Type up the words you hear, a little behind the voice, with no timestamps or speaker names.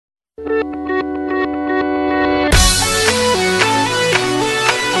Welcome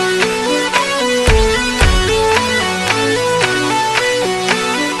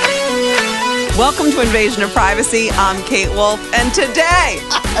to Invasion of Privacy. I'm Kate Wolf, and today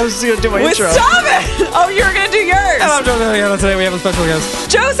I was going to do my intro. Stop it! Oh, you were going to do yours. I'm Joe Santagato. Today we have a special guest.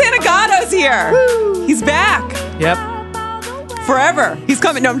 Joe Santagato's here. Woo. He's back. Yep. Forever. He's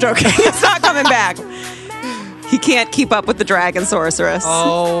coming. No, I'm joking. He's not coming back. He can't keep up with the Dragon Sorceress.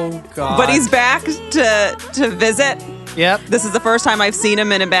 Oh, God. But he's back to visit. Yep. This is the first time I've seen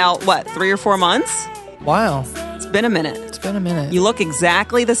him in about, 3 or 4 months? Wow. It's been a minute. It's been a minute. You look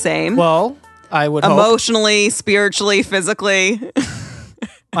exactly the same. Well, I would hope. Emotionally, spiritually, physically.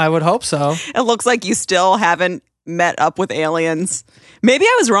 I would hope so. It looks like you still haven't met up with aliens. Maybe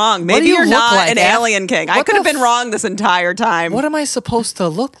I was wrong. Maybe do you you're look not like, an F? alien king. I could have been wrong this entire time. What am I supposed to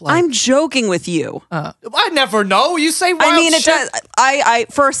look like? I'm joking with you. I never know. You say wild I mean, it shit. does. I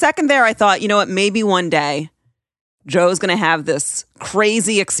for a second there, I thought, you know what? Maybe one day Joe's going to have this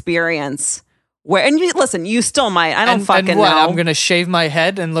crazy experience where, and listen, you still might. I don't fucking and what, know. I'm going to shave my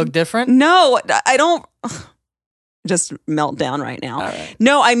head and look different? No, I don't. Just melt down right now. All right.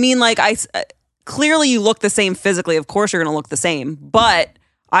 No, I mean, like, clearly you look the same physically. Of course you're going to look the same. But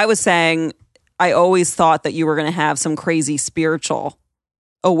I was saying, I always thought that you were going to have some crazy spiritual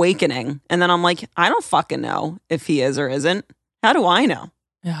awakening. And then I'm like, I don't fucking know if he is or isn't. How do I know?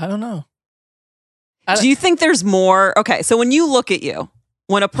 Yeah, I don't know. Do you think there's more? Okay, so when you look at you,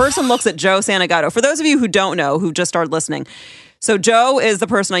 when a person looks at Joe Santagato, for those of you who don't know, who just started listening, so Joe is the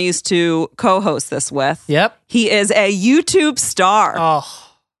person I used to co-host this with. Yep. He is a YouTube star. Oh.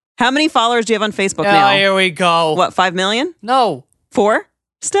 How many followers do you have on Facebook now? Here we go. What, 5 million? No. 4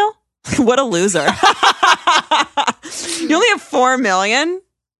 still? What a loser. You only have 4 million?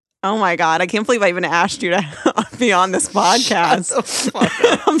 Oh my God. I can't believe I even asked you to be on this podcast. Shut the fuck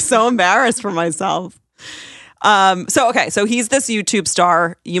up. I'm so embarrassed for myself. So he's this YouTube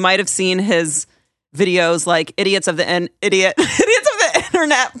star. You might have seen his videos like Idiots of the Internet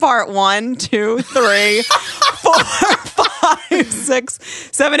Part 1, 2, 3, 4, 5, 6,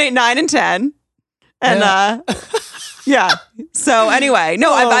 7, 8, 9, and 10. And yeah. So anyway,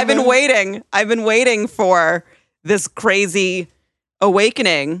 no, I've been waiting. I've been waiting for this crazy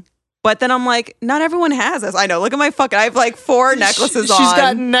awakening. But then I'm like, not everyone has this. I know. Look at my fucking. I have like 4 necklaces on. She's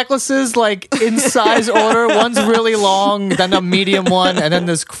got necklaces like in size order. One's really long, then a medium one, and then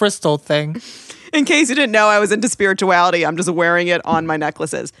this crystal thing. In case you didn't know, I was into spirituality. I'm just wearing it on my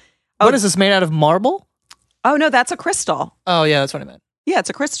necklaces. What is this, made out of marble? Oh, no, that's a crystal. Oh, yeah, that's what I meant. Yeah, it's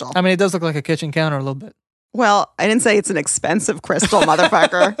a crystal. I mean, it does look like a kitchen counter a little bit. Well, I didn't say it's an expensive crystal,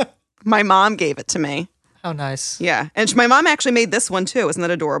 motherfucker. My mom gave it to me. How nice. Yeah. And my mom actually made this one, too. Isn't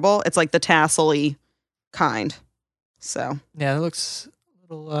that adorable? It's like the tassel-y kind. So. Yeah, it looks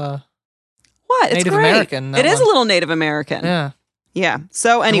a little What? It's Native great. American. It is a little Native American. Yeah. Yeah.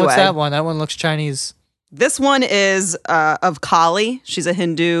 So anyway. And what's that one? That one looks Chinese. This one is of Kali. She's a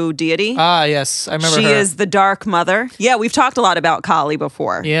Hindu deity. Ah, yes. I remember She her. is the Dark Mother. Yeah, we've talked a lot about Kali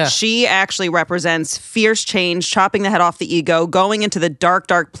before. Yeah. She actually represents fierce change, chopping the head off the ego, going into the dark,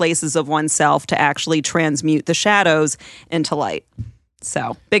 dark places of oneself to actually transmute the shadows into light.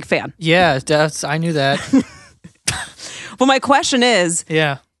 So, big fan. Yeah, I knew that. Well, my question is,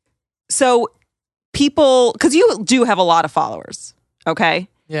 Yeah. so people, because you do have a lot of followers, okay?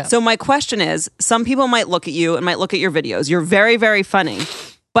 Yeah. So my question is, some people might look at you and might look at your videos. You're very, very funny,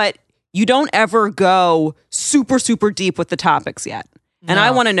 but you don't ever go super, super deep with the topics yet. And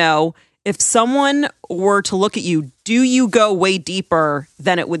I want to know, if someone were to look at you, do you go way deeper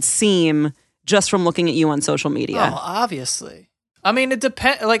than it would seem just from looking at you on social media? Oh, obviously. I mean, it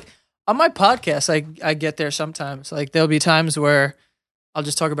depends. Like, on my podcast, I get there sometimes. Like, there'll be times where I'll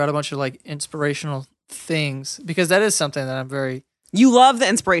just talk about a bunch of, like, inspirational things, because that is something that I'm very... You love the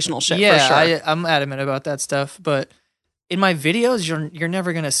inspirational shit, for sure. I'm adamant about that stuff, but in my videos, you're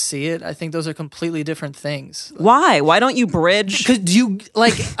never gonna see it. I think those are completely different things. Why? Why don't you bridge? Because you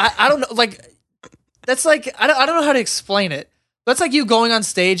like, I don't know, like that's like I don't know how to explain it. That's like you going on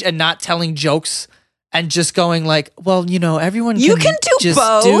stage and not telling jokes and just going like, well, you know, everyone You can do just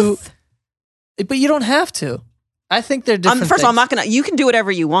both, but you don't have to. I think they're different. First of all, I'm things. not gonna. You can do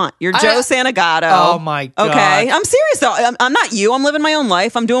whatever you want. You're Joe Santagato. Oh my God. Okay, I'm serious though. I'm not you. I'm living my own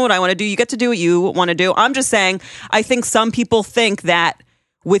life. I'm doing what I want to do. You get to do what you want to do. I'm just saying. I think some people think that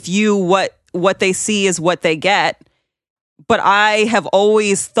with you, what they see is what they get. But I have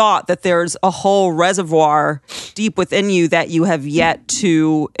always thought that there's a whole reservoir deep within you that you have yet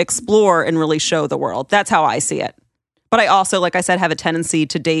to explore and really show the world. That's how I see it. But I also, like I said, have a tendency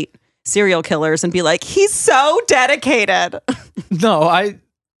to date serial killers and be like, he's so dedicated. No, I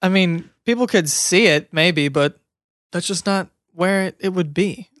I mean, people could see it maybe, but that's just not where it would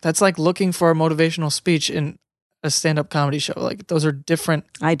be. That's like looking for a motivational speech in a stand-up comedy show. Like those are different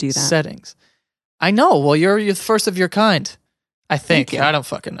I do that. settings. I know. Well, you're the first of your kind. I think. Thank you. I don't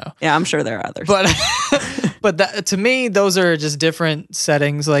fucking know. Yeah, I'm sure there are others. But that, to me, those are just different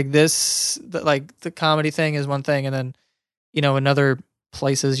settings. Like this, like the comedy thing is one thing, and then in other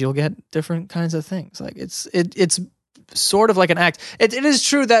places you'll get different kinds of things. Like it's sort of like an act. It is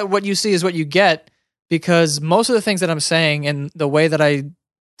true that what you see is what you get, because most of the things that I'm saying and the way that I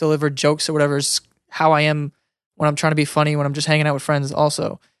deliver jokes or whatever is how I am when I'm trying to be funny, when I'm just hanging out with friends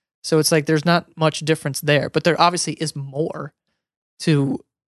also. So it's like there's not much difference there, but there obviously is more to,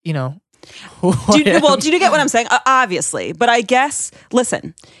 do you get what I'm saying? Obviously. But I guess,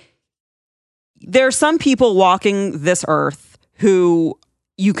 listen, there are some people walking this earth who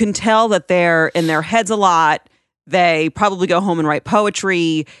you can tell that they're in their heads a lot. They probably go home and write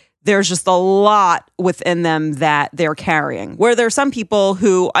poetry. There's just a lot within them that they're carrying. Where there are some people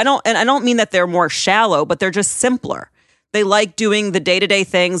who I don't mean that they're more shallow, but they're just simpler. They like doing the day-to-day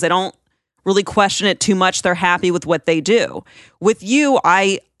things. They don't really question it too much. They're happy with what they do. With you,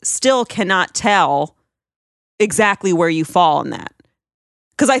 I still cannot tell exactly where you fall in that.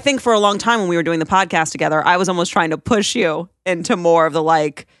 Because I think for a long time when we were doing the podcast together, I was almost trying to push you into more of the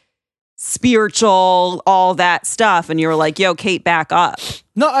like spiritual, all that stuff. And you were like, yo, Kate, back up.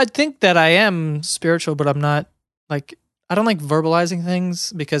 No, I think that I am spiritual, but I'm not like, I don't like verbalizing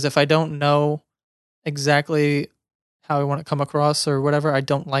things, because if I don't know exactly how I want to come across or whatever, I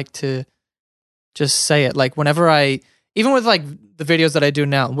don't like to just say it. Like whenever even with like the videos that I do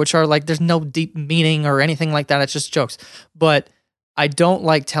now, which are like, there's no deep meaning or anything like that. It's just jokes. But I don't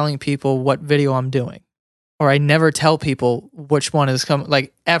like telling people what video I'm doing, or I never tell people which one is coming,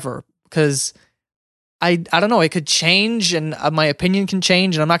 like ever, because I don't know, it could change and my opinion can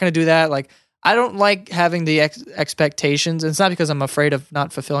change, and I'm not going to do that. Like I don't like having the expectations. And it's not because I'm afraid of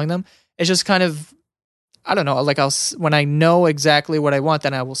not fulfilling them. It's just kind of, I don't know, like when I know exactly what I want,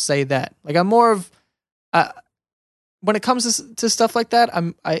 then I will say that. Like I'm more of, when it comes to stuff like that,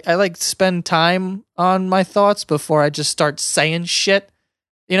 I like to spend time on my thoughts before I just start saying shit,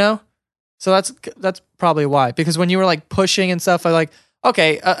 So that's probably why. Because when you were like pushing and stuff, I like,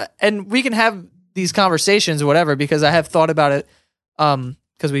 okay, and we can have these conversations or whatever, because I have thought about it,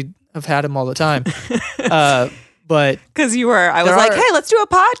 because we have had them all the time. But because I was like, hey, let's do a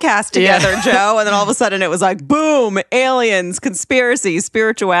podcast together, Joe. And then all of a sudden it was like, boom, aliens, conspiracy,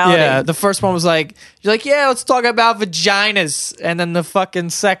 spirituality. Yeah, the first one was like, you're like, yeah, let's talk about vaginas. And then the fucking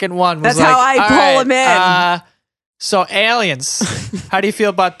second one was that's how I pull them in. So aliens, how do you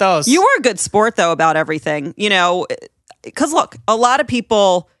feel about those? You were a good sport, though, about everything, because look, a lot of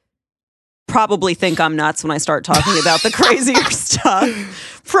people probably think I'm nuts when I start talking about the crazier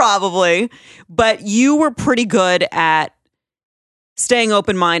stuff, probably. But you were pretty good at staying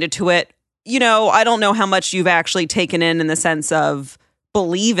open-minded to it. I don't know how much you've actually taken in the sense of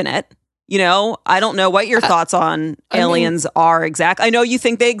believe in it. I don't know what your thoughts on aliens are exactly. I know you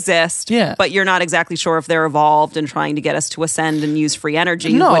think they exist, but you're not exactly sure if they're evolved and trying to get us to ascend and use free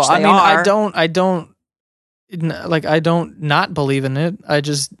energy, no, which they are. I don't not believe in it.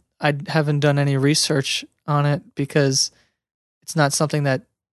 I haven't done any research on it because it's not something that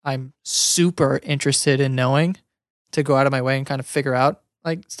I'm super interested in knowing to go out of my way and kind of figure out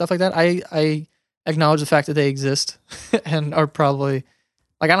like stuff like that. I acknowledge the fact that they exist and are probably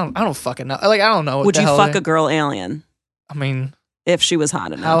like, I don't fucking know. Like, I don't know. Would you fuck a girl alien? I mean, if she was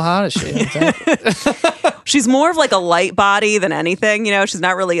hot enough. How hot is she? Exactly. She's more of like a light body than anything. She's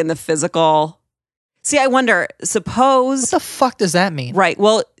not really in the physical. See, I wonder, suppose. What the fuck does that mean? Right.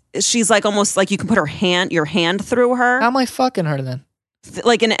 Well, she's like almost like you can put your hand through her. How am I fucking her then?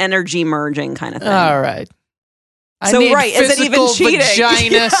 Like an energy merging kind of thing. All right. So, right. Is it even cheating?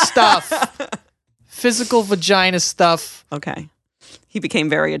 Vagina stuff. Physical vagina stuff. Okay. He became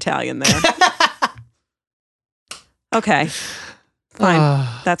very Italian there. Okay. Fine.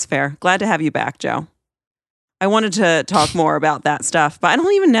 That's fair. Glad to have you back, Joe. I wanted to talk more about that stuff, but I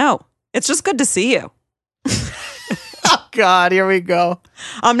don't even know. It's just good to see you. Oh, God, here we go.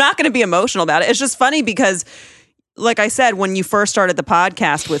 I'm not going to be emotional about it. It's just funny because, like I said, when you first started the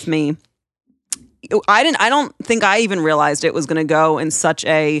podcast with me, I don't think I even realized it was going to go in such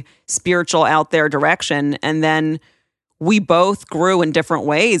a spiritual out there direction. And then we both grew in different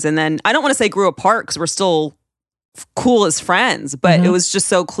ways. And then I don't want to say grew apart because we're still cool as friends, but it was just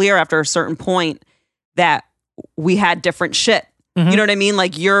so clear after a certain point that we had different shit. You know what I mean?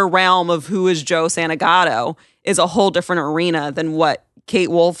 Like your realm of who is Joe Santagato is a whole different arena than what Kate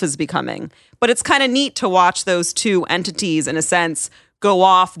Wolf is becoming. But it's kind of neat to watch those two entities, in a sense, go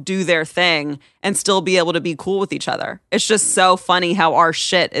off, do their thing, and still be able to be cool with each other. It's just so funny how our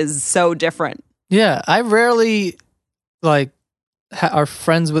shit is so different. Yeah, I rarely like are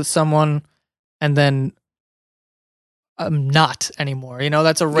friends with someone and then I'm not anymore. You know,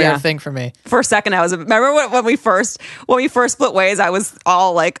 that's a rare thing for me. For a second, remember when we first split ways, I was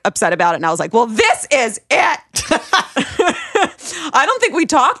all like upset about it, and I was like, "Well, this is it." I don't think we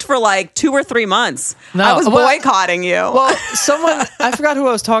talked for like 2 or 3 months. No, I was boycotting you. Well, I forgot who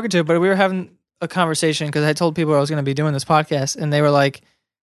I was talking to, but we were having a conversation because I told people I was going to be doing this podcast, and they were like,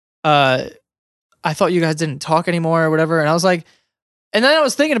 "I thought you guys didn't talk anymore or whatever," and I was like, and then I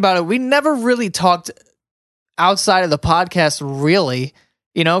was thinking about it. We never really talked outside of the podcast, really,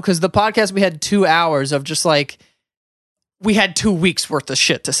 you know, because the podcast we had 2 hours of just like we had 2 weeks worth of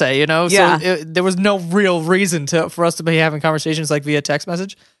shit to say, you know. Yeah. So there was no real reason for us to be having conversations like via text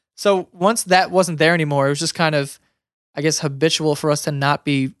message. So once that wasn't there anymore, it was just kind of, I guess, habitual for us to not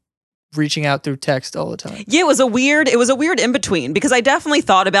be reaching out through text all the time. Yeah, it was a weird in between, because I definitely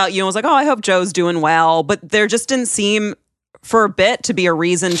thought about you and was like, oh, I hope Joe's doing well, but there just didn't seem for a bit to be a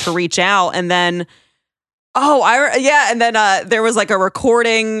reason to reach out. And then there was like a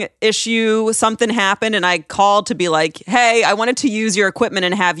recording issue. Something happened, and I called to be like, "Hey, I wanted to use your equipment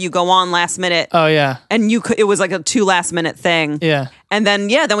and have you go on last minute." Oh yeah, and it was like a 2 last minute thing. Yeah, and then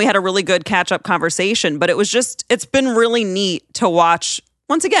we had a really good catch up conversation. But it's been really neat to watch.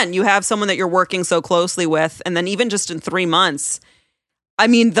 Once again, you have someone that you're working so closely with, and then even just in 3 months. I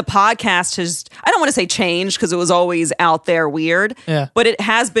mean, the podcast has, I don't want to say changed because it was always out there weird, but it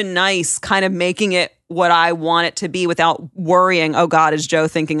has been nice kind of making it what I want it to be without worrying, oh God, is Joe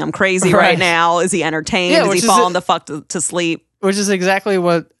thinking I'm crazy right now? Is he entertained? Is he falling the fuck to sleep? Which is exactly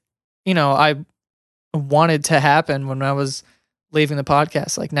what, you know, I wanted to happen when I was leaving the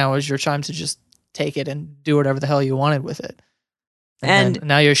podcast. Like, now is your time to just take it and do whatever the hell you wanted with it. And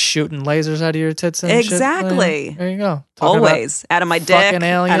now you're shooting lasers out of your tits and exactly. Shit. There you go. Always. Out of my dick,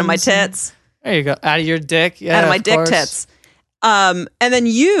 out of my tits. There you go. Out of your dick. Yeah, out of my dick tits. And then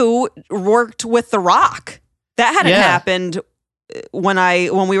you worked with The Rock. That hadn't happened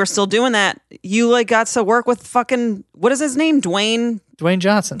when we were still doing that. You like got to work with fucking, what is his name? Dwayne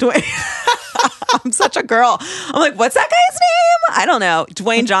Johnson. I'm such a girl. I'm like, what's that guy's name? I don't know.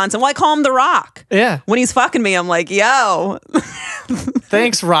 Dwayne Johnson. Well, I call him The Rock. Yeah. When he's fucking me, I'm like, yo.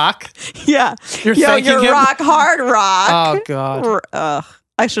 Thanks, Rock. Yeah. You're rock hard, Rock. Oh, God.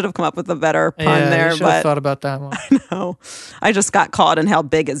 I should have come up with a better pun there. You should have thought about that one. I know. I just got caught in how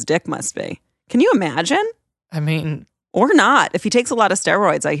big his dick must be. Can you imagine? I mean. Or not. If he takes a lot of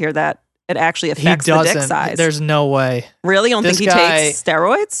steroids, I hear that it actually affects the dick size. There's no way. Really? You don't think he takes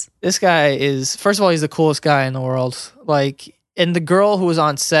steroids? This guy is, first of all, he's the coolest guy in the world. Like, and the girl who was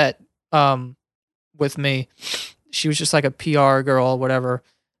on set with me, she was just like a PR girl, whatever.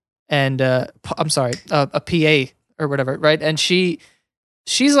 And I'm sorry, a PA or whatever, right? And she's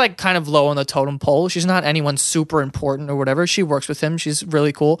like kind of low on the totem pole. She's not anyone super important or whatever. She works with him. She's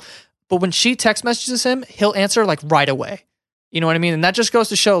really cool. But when she text messages him, he'll answer like right away. You know what I mean? And that just goes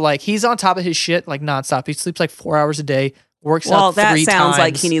to show, like, he's on top of his shit, like, nonstop. He sleeps like 4 hours a day, works out 3 times. Well, that sounds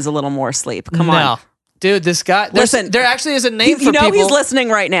like he needs a little more sleep. Come on. Dude, this guy, listen, there actually is a name for people. You know he's listening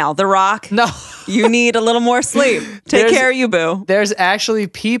right now. The Rock. No. You need a little more sleep. Take care of you, boo. There's actually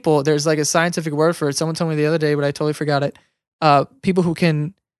people, there's like a scientific word for it. Someone told me the other day, but I totally forgot it. People who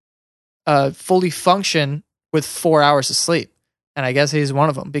can fully function with 4 hours of sleep. And I guess he's one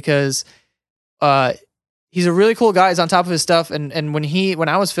of them because he's a really cool guy. He's on top of his stuff. And when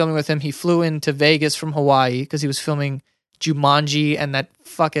I was filming with him, he flew into Vegas from Hawaii because he was filming Jumanji and that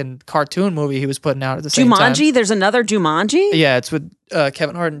fucking cartoon movie he was putting out at the same time. Jumanji? There's another Jumanji? Yeah, it's with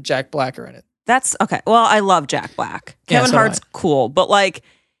Kevin Hart and Jack Black are in it. That's okay. Well, I love Jack Black. Kevin Hart's cool, but like,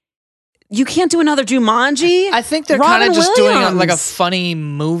 you can't do another Jumanji? I think they're kind of just doing like a funny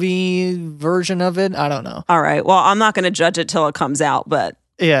movie version of it. I don't know. All right. Well, I'm not going to judge it till it comes out, but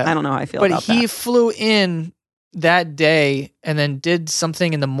yeah, I don't know how I feel about that. But he flew in that day and then did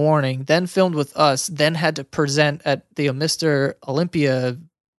something in the morning, then filmed with us, then had to present at the Mr. Olympia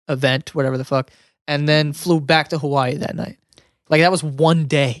event, whatever the fuck, and then flew back to Hawaii that night. Like, that was one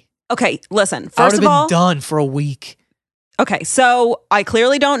day. Okay, listen. I would First have of all, been done for a week. Okay, so I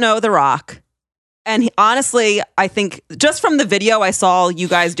clearly don't know The Rock. And honestly, I think just from the video I saw you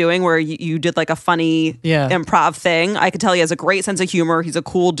guys doing where you did like a funny improv thing, I could tell he has a great sense of humor. He's a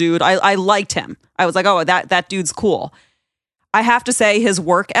cool dude. I liked him. I was like, oh, that dude's cool. I have to say his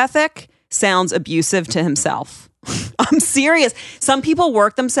work ethic sounds abusive to himself. I'm serious. Some people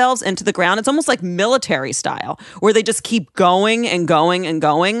work themselves into the ground. It's almost like military style where they just keep going and going and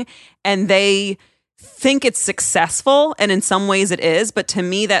going. And they think it's successful, and in some ways it is, but to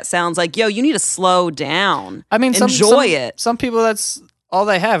me that sounds like, yo, you need to slow down. I mean, enjoy it. Some people, that's all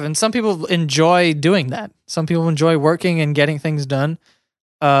they have, and some people enjoy doing that. Some people enjoy working and getting things done.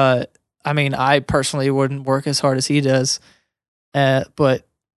 I mean, I personally wouldn't work as hard as he does, but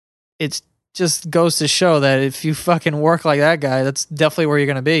it just goes to show that if you fucking work like that guy, that's definitely where you're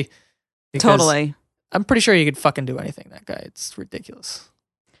going to be. Because Totally. I'm pretty sure you could fucking do anything, that guy. It's ridiculous.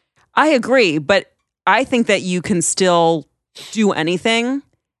 I agree, but I think that you can still do anything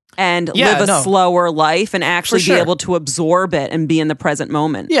and live a slower life and actually be able to absorb it and be in the present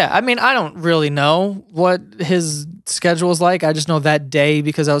moment. Yeah, I mean, I don't really know what his schedule is like. I just know that day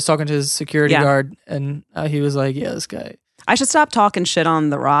because I was talking to his security guard, and he was like, yeah, this guy. I should stop talking shit on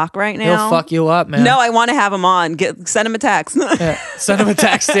The Rock right now. He'll fuck you up, man. No, I want to have him on. Send him a text. Yeah, send him a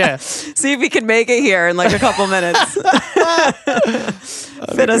text, yeah. See if he can make it here in like a couple minutes.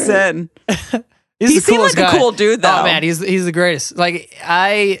 Fit us in. He seemed like a cool dude, though. Oh man, he's the greatest. Like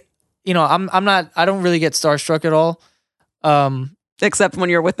I don't really get starstruck at all. Except when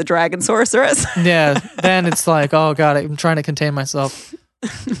you're with the Dragon Sorceress. Yeah, then it's like, oh god, I'm trying to contain myself.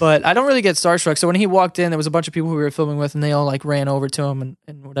 But I don't really get starstruck. So when he walked in, there was a bunch of people who we were filming with, and they all like ran over to him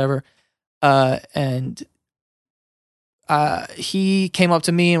and whatever. And he came up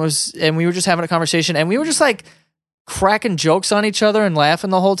to me and we were just having a conversation, and we were just like cracking jokes on each other and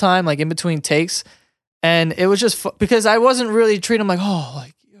laughing the whole time, like in between takes. And it was just because I wasn't really treating him like, oh,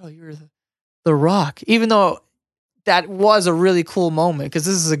 like, yo, you're the Rock, even though that was a really cool moment because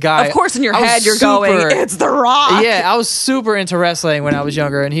this is a guy. Of course, in your head, you're going, it's The Rock. Yeah, I was super into wrestling when I was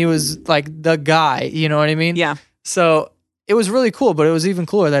younger, and he was like the guy. You know what I mean? Yeah. So it was really cool, but it was even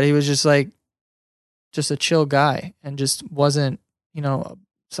cooler that he was just like, just a chill guy and just wasn't,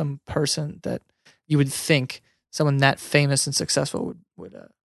 some person that you would think someone that famous and successful would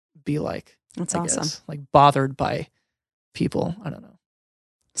be like. That's I awesome. guess. Like bothered by people. I don't know.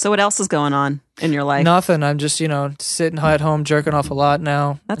 So what else is going on in your life? Nothing. I'm just, sitting at home jerking off a lot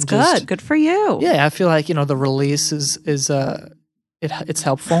now. That's good. Good for you. Yeah, I feel like, the release is it's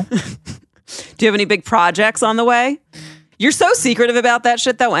helpful. Do you have any big projects on the way? You're so secretive about that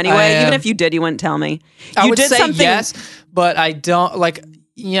shit though anyway. Even if you did, you wouldn't tell me. I would say yes, but I don't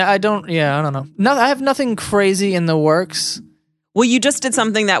I don't know. No, I have nothing crazy in the works. Well, you just did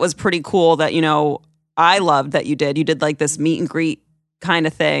something that was pretty cool that, I loved that you did. You did like this meet and greet kind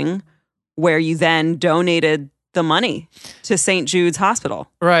of thing where you then donated the money to St. Jude's Hospital.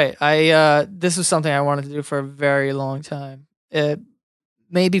 Right. This was something I wanted to do for a very long time.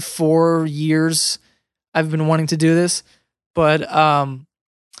 Maybe 4 years I've been wanting to do this, but I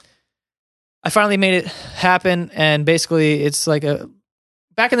finally made it happen. And basically it's like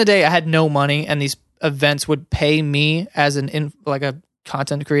back in the day I had no money, and these events would pay me as like a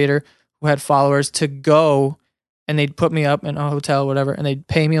content creator who had followers to go, and they'd put me up in a hotel, whatever, and they'd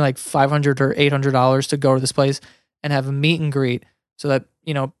pay me like $500 or $800 to go to this place and have a meet and greet so that,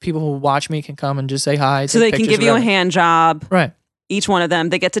 people who watch me can come and just say hi. So they can give you a hand job. Right. Each one of them.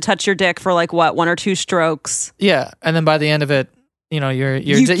 They get to touch your dick for like what, 1 or 2 strokes. Yeah. And then by the end of it, your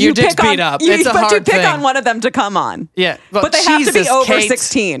dick's beat up. It's a hard But you pick thing. on one of them to come on. Yeah. But they have to be over Kate.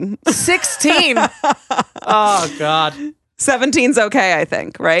 16. 16? Oh, God. 17's okay, I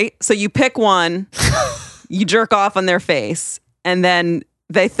think, right? So you pick one, you jerk off on their face, and then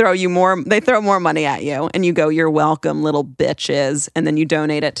they throw more money at you, and you go, "You're welcome, little bitches," and then you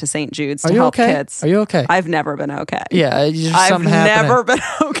donate it to St. Jude's to help kids. Are you okay? I've never been okay. Yeah, I've never been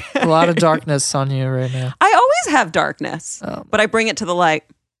okay. A lot of darkness on you right now. I always have darkness, but I bring it to the light.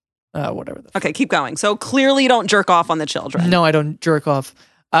 Whatever. Okay, keep going. So clearly you don't jerk off on the children. No, I don't jerk off.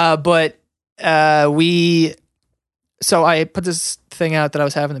 But so I put this thing out that I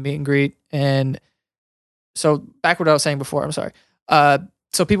was having the meet and greet, and so back what I was saying before, I'm sorry.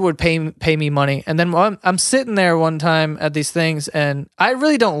 So people would pay me money, and then I'm sitting there one time at these things, and I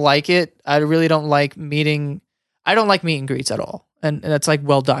really don't like it. I really don't like I don't like meet and greets at all, and that's like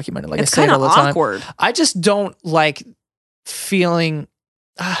well documented. Like it's I say it all the time. Awkward. I just don't like feeling.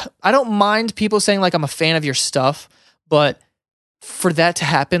 I don't mind people saying like I'm a fan of your stuff, but for that to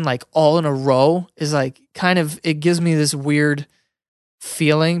happen like all in a row is like kind of, it gives me this weird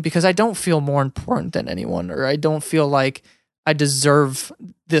feeling because I don't feel more important than anyone, or I don't feel like I deserve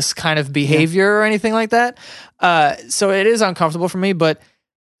this kind of behavior or anything like that. So it is uncomfortable for me, but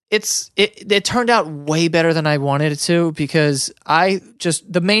it turned out way better than I wanted it to, because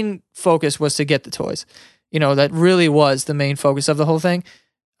the main focus was to get the toys. That really was the main focus of the whole thing.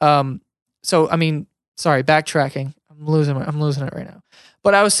 So, I mean, sorry, backtracking. I'm I'm losing it right now.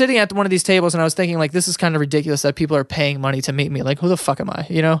 But I was sitting at one of these tables and I was thinking like, this is kind of ridiculous that people are paying money to meet me. Like, who the fuck am I?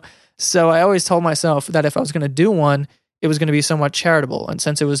 You know? So I always told myself that if I was going to do one, it was going to be somewhat charitable. And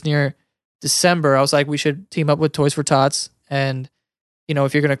since it was near December, I was like, we should team up with Toys for Tots. And, you know,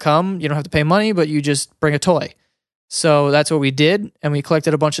 if you're going to come, you don't have to pay money, but you just bring a toy. So that's what we did. And we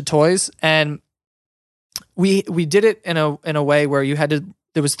collected a bunch of toys. And we did it in a way where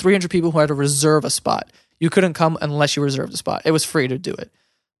there was 300 people who had to reserve a spot. You couldn't come unless you reserved a spot. It was free to do it.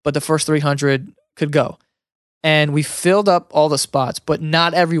 But the first 300 could go. And we filled up all the spots, but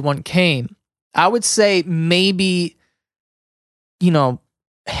not everyone came. I would say maybe, you know,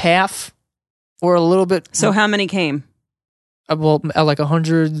 half or a little bit. So how many came? Well, like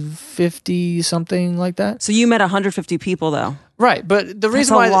 150, something like that. So you met 150 people though. Right. But the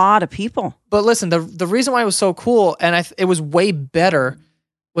reason That's why a lot of people. But listen, the reason why it was so cool and it was way better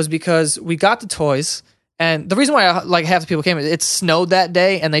was because we got the toys. And the reason why like half the people came, it snowed that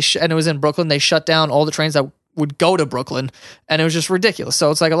day, and and it was in Brooklyn. They shut down all the trains that would go to Brooklyn, and it was just ridiculous. So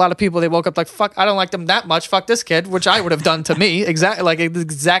it's like a lot of people, they woke up like, fuck, I don't like them that much. Fuck this kid, which I would have done to me. Exactly, like the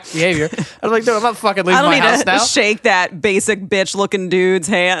exact behavior. I was like, dude, I'm not fucking leaving my house now. Shake that basic bitch looking dude's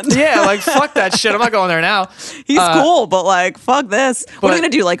hand. Yeah, like fuck that shit. I'm not going there now. He's cool, but like fuck this. What are you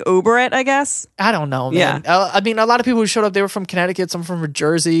gonna do? Like Uber it, I guess. I don't know, man. Yeah. I mean, a lot of people who showed up, they were from Connecticut, some from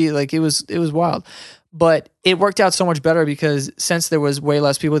Jersey. Like it was wild. But it worked out so much better because since there was way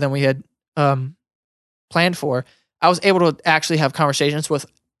less people than we had planned for, I was able to actually have conversations with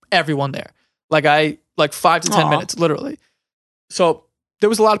everyone there. Like 5 to 10 minutes, literally. So there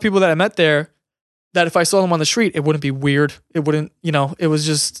was a lot of people that I met there that if I saw them on the street, it wouldn't be weird. It wouldn't, you know, it was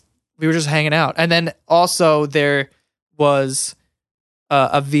just, we were just hanging out. And then also there was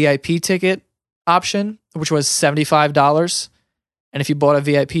a VIP ticket option, which was $75. And if you bought a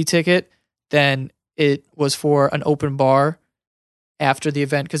VIP ticket, then it was for an open bar after the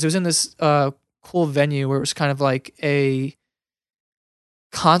event, because it was in this cool venue where it was kind of like a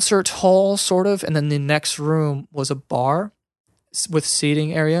concert hall, sort of, and then the next room was a bar with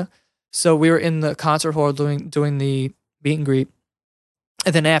seating area. So we were in the concert hall doing the meet and greet,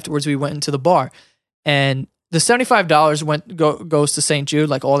 and then afterwards we went into the bar, and the $75 goes to St. Jude,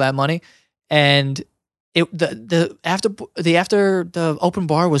 like all that money, and the open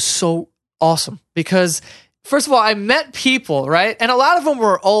bar was so awesome because first of all, I met people, right? And a lot of them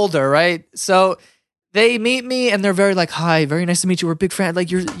were older, right? So they meet me and they're very like, hi, very nice to meet you. We're a big fan. Like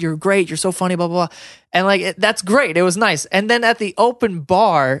you're great. You're so funny, blah, blah, blah. And like, that's great. It was nice. And then at the open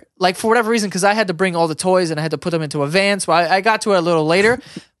bar, like for whatever reason, cause I had to bring all the toys and I had to put them into a van. So I got to it a little later.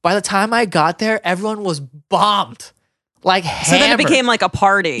 By the time I got there, everyone was bombed. Like hammered. So then it became like a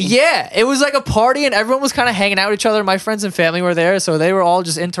party. Yeah, it was like a party and everyone was kind of hanging out with each other. My friends and family were there, so they were all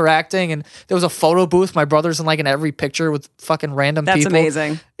just interacting, and there was a photo booth. My brother's in every picture with fucking random people. That's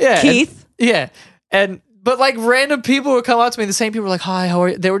amazing. Yeah. Keith? But like random people would come up to me, the same people were like, hi, how are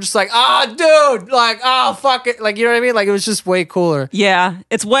you? They were just like, dude, like, fuck it. Like, you know what I mean? Like, it was just way cooler. Yeah,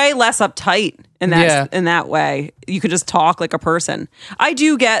 it's way less uptight in that way. You could just talk like a person. I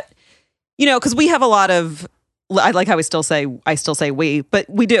do get, because we have a lot of, I like how I still say we, but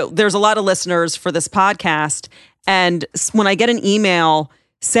we do. There's a lot of listeners for this podcast. And when I get an email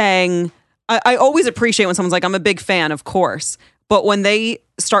saying, I always appreciate when someone's like, I'm a big fan, of course. But when they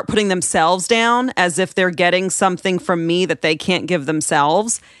start putting themselves down as if they're getting something from me that they can't give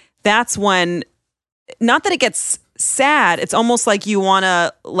themselves, that's when, not that it gets sad, it's almost like you want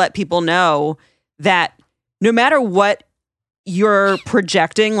to let people know that no matter what you're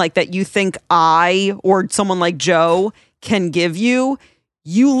projecting, like that you think I or someone like Joe can give you,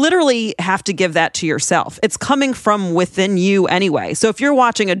 you literally have to give that to yourself. It's coming from within you anyway. So if you're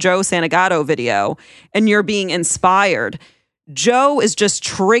watching a Joe Santagato video and you're being inspired, Joe is just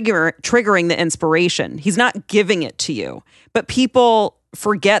triggering the inspiration. He's not giving it to you. But people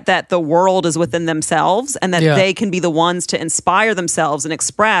forget that the world is within themselves and that they can be the ones to inspire themselves and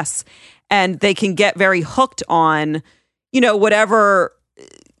express, and they can get very hooked on whatever,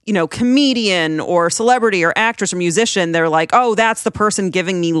 comedian or celebrity or actress or musician, they're like, oh, that's the person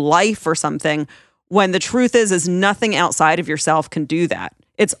giving me life or something. When the truth is nothing outside of yourself can do that.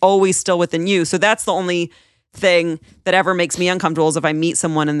 It's always still within you. So that's the only thing that ever makes me uncomfortable is if I meet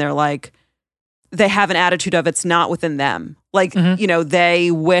someone and they're like, they have an attitude of it's not within them. Like,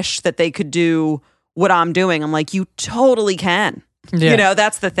 they wish that they could do what I'm doing. I'm like, you totally can. Yeah.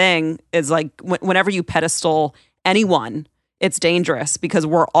 That's the thing is like whenever you pedestal anyone, it's dangerous because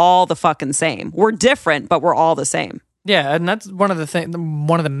we're all the fucking same. We're different, but we're all the same. Yeah, and that's one of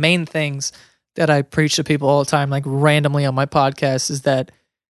the main things that I preach to people all the time, like randomly on my podcast, is that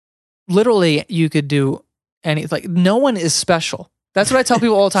literally you could do any, like, no one is special. That's what I tell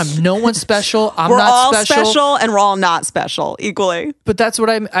people all the time. No one's special. We're not all special and we're all not special equally. But that's what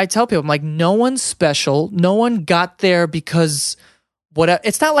I tell people. I'm like, no one's special. No one got there because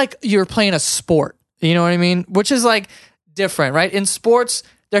it's not like you're playing a sport. You know what I mean? Which is like different, right? In sports,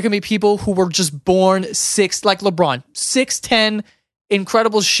 there can be people who were just born like LeBron, 6'10",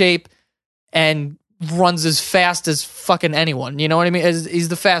 incredible shape, and runs as fast as fucking anyone. You know what I mean? He's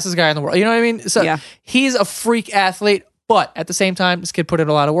the fastest guy in the world. You know what I mean? So he's a freak athlete. But at the same time, this kid put in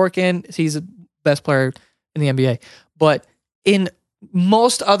a lot of work in. He's the best player in the NBA. But in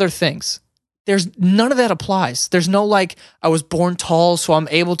most other things, there's none of that applies. There's no like, I was born tall, so I'm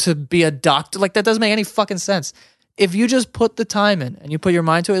able to be a doctor. Like, that doesn't make any fucking sense. If you just put the time in and you put your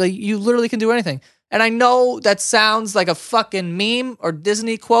mind to it, like, you literally can do anything. And I know that sounds like a fucking meme or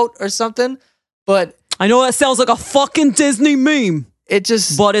Disney quote or something, but I know that sounds like a fucking Disney meme.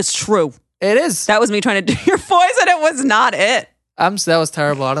 But it's true. It is. That was me trying to do your voice, and it was not it. That was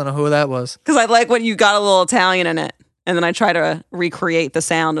terrible. I don't know who that was. Because I like when you got a little Italian in it, and then I try to recreate the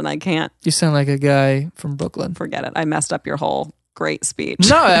sound, and I can't. You sound like a guy from Brooklyn. Forget it. I messed up your whole great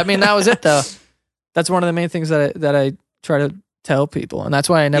speech. No, I mean, that was it, though. That's one of the main things that I try to tell people, and that's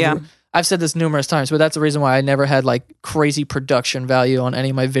why I never. Yeah. I've said this numerous times, but that's the reason why I never had like crazy production value on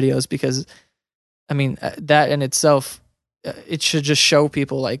any of my videos, because, I mean, that in itself, it should just show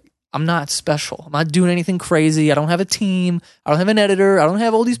people like, I'm not special. I'm not doing anything crazy. I don't have a team. I don't have an editor. I don't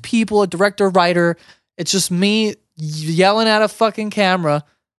have all these people, a director, writer. It's just me yelling at a fucking camera,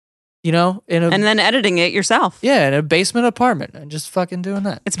 you know? And then editing it yourself. Yeah, in a basement apartment and just fucking doing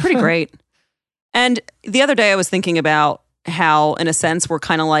that. It's pretty great. And the other day I was thinking about how, in a sense, we're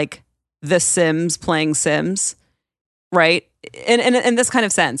kind of like The Sims playing Sims, right? In this kind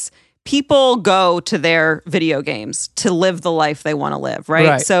of sense. People go to their video games to live the life they want to live,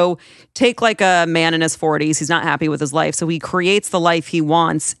 right? So take like a man in his 40s. He's not happy with his life. So he creates the life he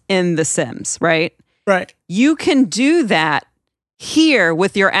wants in The Sims, right? Right. You can do that here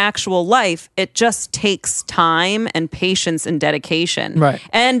with your actual life. It just takes time and patience and dedication. Right.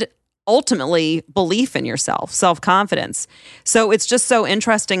 And ultimately belief in yourself, self-confidence. So it's just so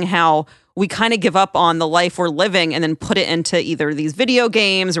interesting how we kind of give up on the life we're living and then put it into either these video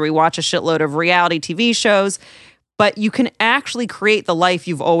games or we watch a shitload of reality TV shows. But you can actually create the life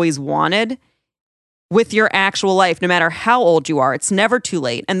you've always wanted with your actual life, no matter how old you are. It's never too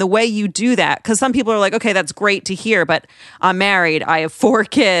late. And the way you do that, because some people are like, okay, that's great to hear, but I'm married, I have 4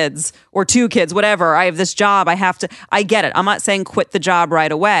 kids or 2 kids, whatever. I have this job, I get it. I'm not saying quit the job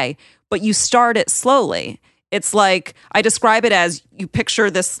right away, but you start it slowly. It's like, I describe it as you picture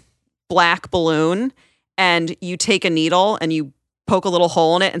this black balloon and you take a needle and you poke a little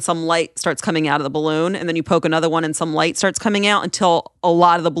hole in it and some light starts coming out of the balloon, and then you poke another one and some light starts coming out until a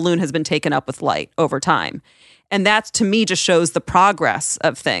lot of the balloon has been taken up with light over time. And that, to me, just shows the progress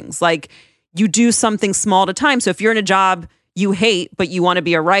of things. Like, you do something small at a time. So if you're in a job you hate but you want to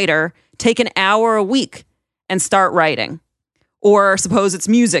be a writer, take an hour a week and start writing. Or suppose it's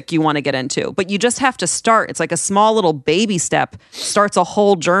music you want to get into, but you just have to start. It's like a small little baby step starts a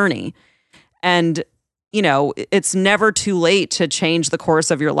whole journey. And, you know, it's never too late to change the course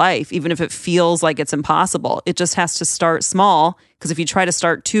of your life, even if it feels like it's impossible. It just has to start small, because if you try to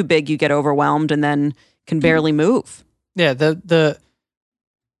start too big, you get overwhelmed and then can barely move. Yeah,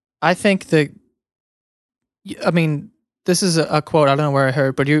 I think I mean, this is a quote, I don't know where I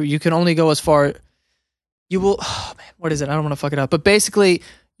heard, but you can only go as far. You will, oh man, what is it? I don't want to fuck it up. But basically,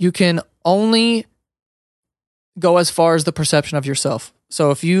 you can only go as far as the perception of yourself.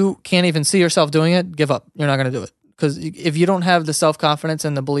 So if you can't even see yourself doing it, give up. You're not going to do it. Because if you don't have the self-confidence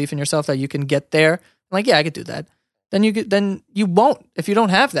and the belief in yourself that you can get there, like, yeah, I could do that, then you won't if you don't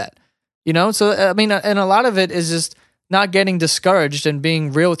have that. You know? So, I mean, and a lot of it is just not getting discouraged and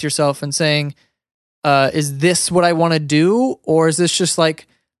being real with yourself and saying, is this what I want to do? Or is this just like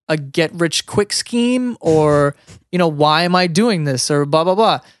a get rich quick scheme, or, you know, why am I doing this, or blah, blah,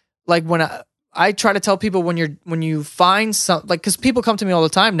 blah. Like, when I try to tell people, when you find some, like, cause people come to me all the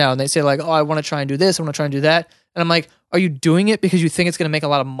time now and they say like, oh, I want to try and do this. I want to try and do that. And I'm like, are you doing it because you think it's going to make a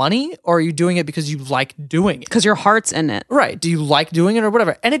lot of money, or are you doing it because you like doing it? Because your heart's in it. Right. Do you like doing it or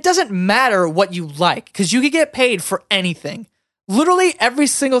whatever? And it doesn't matter what you like, because you could get paid for anything. Literally every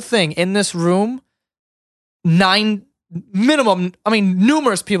single thing in this room, numerous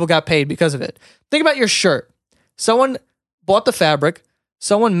people got paid because of it. Think about your shirt. Someone bought the fabric,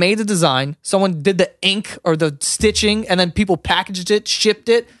 someone made the design, someone did the ink or the stitching, and then people packaged it, shipped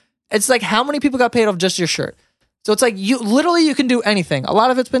it. It's like, how many people got paid off just your shirt? So it's like, you can do anything. A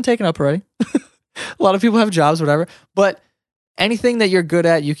lot of it's been taken up already. A lot of people have jobs, whatever. But anything that you're good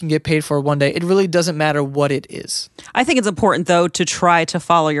at, you can get paid for one day. It really doesn't matter what it is. I think it's important, though, to try to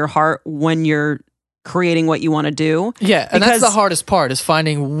follow your heart when you're creating what you want to do. Yeah, and that's the hardest part, is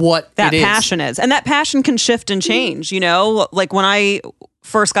finding what that it is. passion is. And that passion can shift and change, you know? Like when I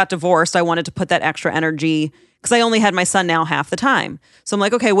first got divorced, I wanted to put that extra energy, because I only had my son now half the time. So I'm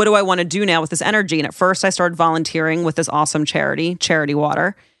like, okay, what do I want to do now with this energy? And at first I started volunteering with this awesome charity, Charity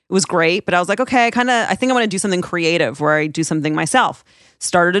Water. It was great, but I was like, okay, I think I want to do something creative where I do something myself.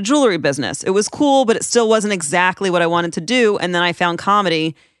 Started a jewelry business. It was cool, but it still wasn't exactly what I wanted to do. And then I found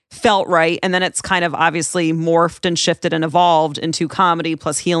comedy felt right. And then it's kind of obviously morphed and shifted and evolved into comedy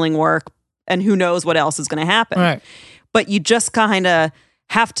plus healing work. And who knows what else is going to happen. Right. But you just kind of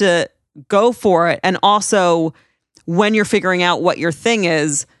have to go for it. And also, when you're figuring out what your thing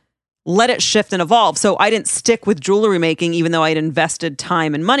is, let it shift and evolve. So I didn't stick with jewelry making, even though I'd invested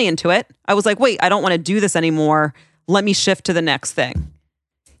time and money into it. I was like, wait, I don't want to do this anymore. Let me shift to the next thing.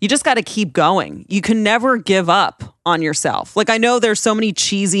 You just got to keep going. You can never give up on yourself. Like, I know there's so many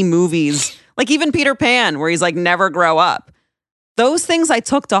cheesy movies, like even Peter Pan, where he's like, never grow up. Those things I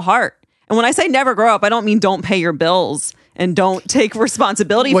took to heart. And when I say never grow up, I don't mean don't pay your bills and don't take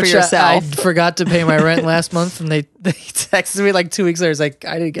responsibility for yourself. I forgot to pay my rent last month, and they texted me like 2 weeks later. It's like,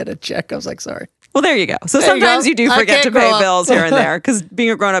 I didn't get a check. I was like, sorry. Well, there you go. So sometimes you do forget to pay bills here and there, because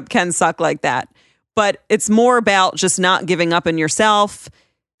being a grown up can suck like that. But it's more about just not giving up on yourself,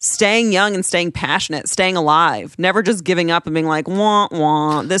 staying young and staying passionate, staying alive, never just giving up and being like, wah,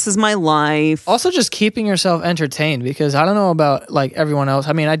 wah, this is my life. Also just keeping yourself entertained, because I don't know about like everyone else.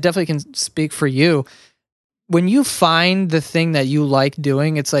 I mean, I definitely can speak for you. When you find the thing that you like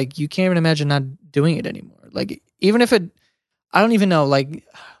doing, it's like, you can't even imagine not doing it anymore. Like, even if it, I don't even know, like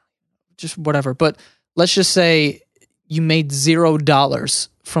just whatever, but let's just say you made $0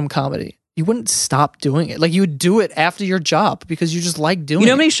 from comedy. You wouldn't stop doing it. Like, you would do it after your job because you just like doing it. You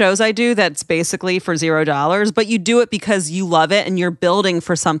know how many shows I do that's basically for $0, but you do it because you love it and you're building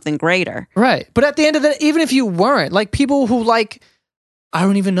for something greater. Right. But at the end of the, even if you weren't, like people who like, I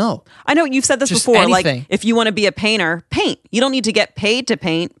don't even know. I know you've said this Just before. anything. Like, if you want to be a painter, paint. You don't need to get paid to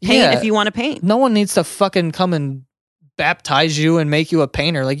paint. Paint if you want to paint. No one needs to fucking come and baptize you and make you a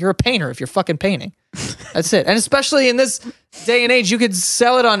painter. Like, you're a painter if you're fucking painting. That's it. And especially in this day and age, you could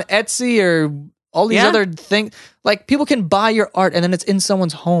sell it on Etsy or all these other things. Like, people can buy your art and then it's in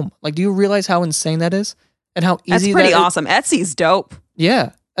someone's home. Like, do you realize how insane that is? And how easy That's pretty awesome. Etsy's dope.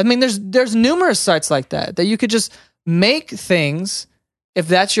 Yeah. I mean, there's numerous sites like that you could just make things if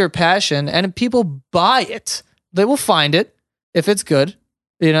that's your passion, and if people buy it, they will find it if it's good,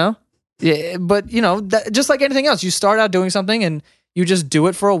 you know? Yeah, but, you know, just like anything else, you start out doing something and you just do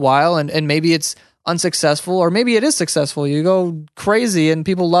it for a while, and maybe it's unsuccessful, or maybe it is successful. You go crazy and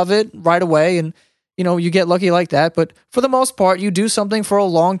people love it right away, and, you know, you get lucky like that. But for the most part, you do something for a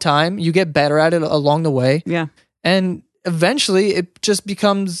long time, you get better at it along the way. Yeah. And eventually it just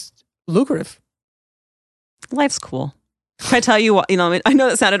becomes lucrative. Life's cool. Can I tell you what, you know, I know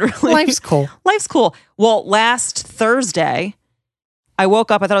that sounded really... Life's cool. Life's cool. Well, last Thursday, I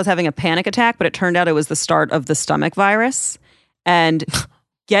woke up, I thought I was having a panic attack, but it turned out it was the start of the stomach virus. And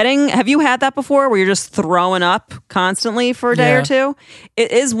have you had that before, where you're just throwing up constantly for a day or two?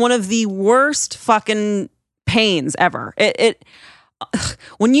 It is one of the worst fucking pains ever.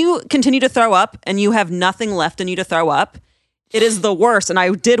 When you continue to throw up and you have nothing left in you to throw up, it is the worst. And I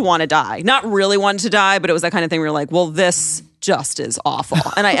did want to die. Not really wanted to die, but it was that kind of thing where you're like, well, this just is awful.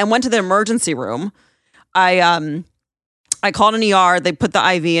 And I went to the emergency room. I called an ER. They put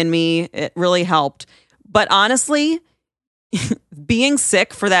the IV in me. It really helped. But honestly, being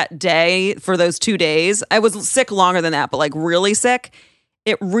sick for that day, for those 2 days, I was sick longer than that, but like really sick,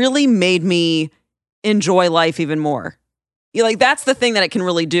 it really made me enjoy life even more. Like, that's the thing that it can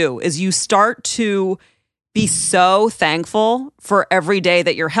really do, is you start to be so thankful for every day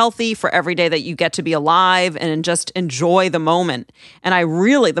that you're healthy, for every day that you get to be alive, and just enjoy the moment. And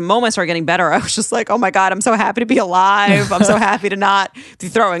the moment I started getting better, I was just like, oh my God, I'm so happy to be alive. I'm so happy to not be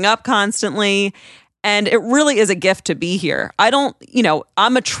throwing up constantly. And it really is a gift to be here.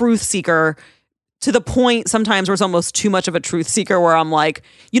 I'm a truth seeker to the point sometimes where it's almost too much of a truth seeker, where I'm like,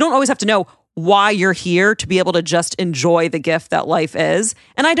 you don't always have to know why you're here to be able to just enjoy the gift that life is.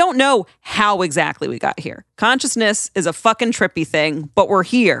 And I don't know how exactly we got here. Consciousness is a fucking trippy thing, but we're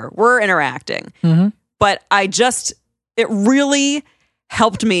here. We're interacting. Mm-hmm. But it really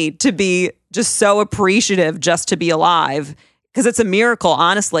helped me to be just so appreciative just to be alive, because it's a miracle,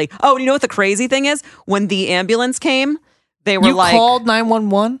 honestly. Oh, and you know what the crazy thing is? When the ambulance came, they were like... You called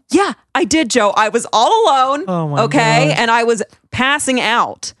 911? Yeah, I did, Joe. I was all alone. Oh my okay? God. And I was passing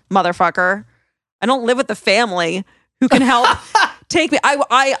out, motherfucker. I don't live with the family. who can help take me.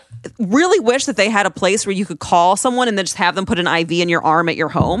 I really wish that they had a place where you could call someone and then just have them put an IV in your arm at your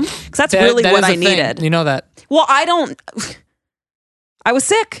home, because that's really what I needed. You know that. Well, I was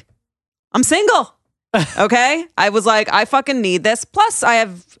sick. I'm single. Okay. I was like, I fucking need this. Plus, I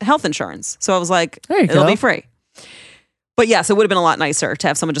have health insurance. So I was like, it'll be free. But yes, it would have been a lot nicer to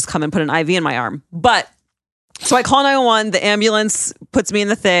have someone just come and put an IV in my arm. But so I call 911. The ambulance puts me in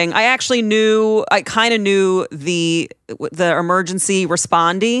the thing. I kind of knew the emergency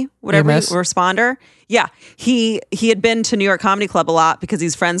responder. Yeah. He had been to New York Comedy Club a lot because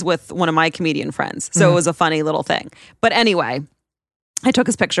he's friends with one of my comedian friends. So it was a funny little thing. But anyway, I took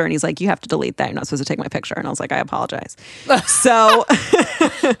his picture and he's like, you have to delete that. You're not supposed to take my picture. And I was like, I apologize. So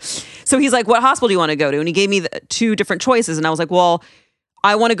he's like, what hospital do you want to go to? And he gave me two different choices. And I was like, well,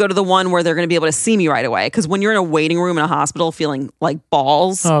 I want to go to the one where they're going to be able to see me right away. Because when you're in a waiting room in a hospital feeling like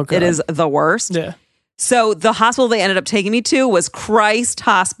balls, it is the worst. Yeah. So the hospital they ended up taking me to was Christ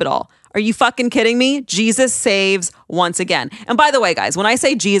Hospital. Are you fucking kidding me? Jesus saves once again. And by the way, guys, when I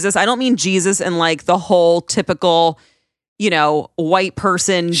say Jesus, I don't mean Jesus and like the whole typical, white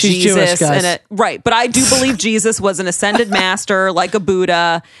person, She's Jesus. Jewish, guys. Right. But I do believe Jesus was an ascended master like a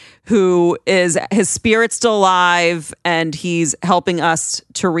Buddha who is, his spirit's still alive and he's helping us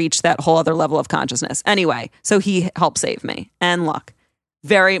to reach that whole other level of consciousness. Anyway, so he helped save me. And look,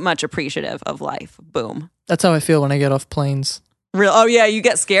 very much appreciative of life. Boom. That's how I feel when I get off planes. Real? Oh yeah, you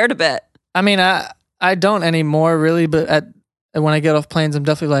get scared a bit. I mean, I don't anymore really, but when I get off planes, I'm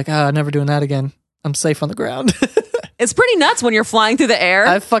definitely like, I'm never doing that again. I'm safe on the ground. It's pretty nuts when you're flying through the air.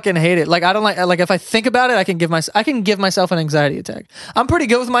 I fucking hate it. Like I don't like if I think about it, I can give myself an anxiety attack. I'm pretty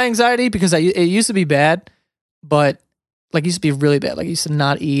good with my anxiety because it used to be bad, but like it used to be really bad. Like I used to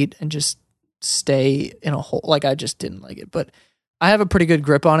not eat and just stay in a hole. Like I just didn't like it. But I have a pretty good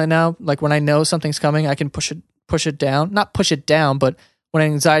grip on it now. Like when I know something's coming, I can push it down. Not push it down, but when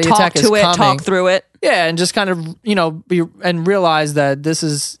an anxiety attack is coming, talk through it. Yeah, and just kind of and realize that this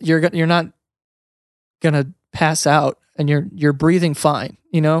is you're not gonna pass out and you're breathing fine.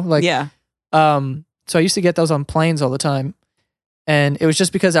 Like yeah. So I used to get those on planes all the time, and it was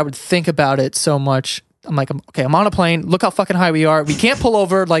just because I would think about it so much. I'm like, okay, I'm on a plane. Look how fucking high we are. We can't pull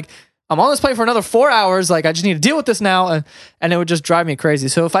over. Like I'm on this plane for another 4 hours. Like I just need to deal with this now, and it would just drive me crazy.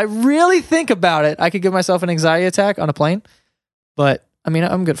 So if I really think about it, I could give myself an anxiety attack on a plane. But I mean,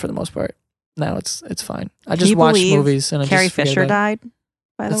 I'm good for the most part. Now it's fine. I just watch movies and Carrie Fisher died.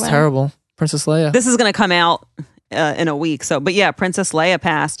 By the way, that's terrible. Princess Leia. This is going to come out in a week. But yeah, Princess Leia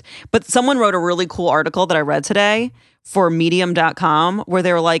passed. But someone wrote a really cool article that I read today for medium.com where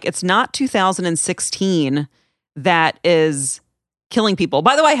they were like, it's not 2016 that is killing people.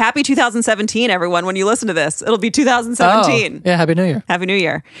 By the way, happy 2017, everyone. When you listen to this, it'll be 2017. Oh, yeah, Happy New Year. Happy New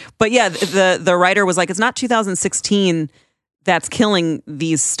Year. But yeah, the writer was like, it's not 2016 that's killing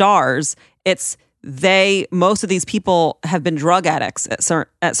these stars. It's most of these people have been drug addicts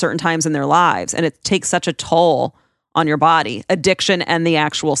at certain times in their lives, and it takes such a toll on your body, addiction and the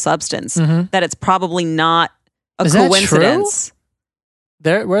actual substance, that it's probably not a coincidence.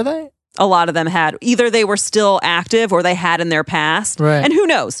 Were they? A lot of them had either they were still active or they had in their past. Right. And who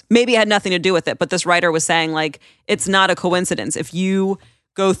knows? Maybe it had nothing to do with it. But this writer was saying like, it's not a coincidence. If you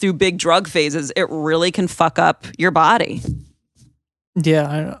go through big drug phases, it really can fuck up your body.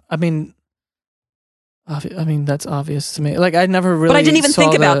 Yeah. I mean, that's obvious to me. Like I never really. But I didn't even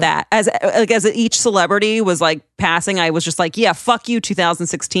think about that as each celebrity was like passing. I was just like, yeah, fuck you,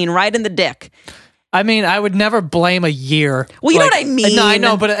 2016, right in the dick. I mean, I would never blame a year. Well, you know what I mean. No, I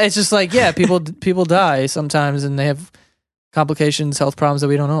know, but it's just like, yeah, people die sometimes, and they have complications, health problems that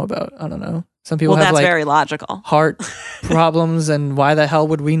we don't know about. I don't know. Some people have that's like very logical heart problems, and why the hell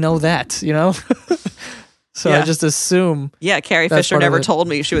would we know that? So yeah. I just assume. Yeah, Carrie Fisher never told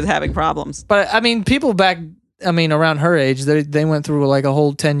me she was having problems. But I mean, people around her age, they went through like a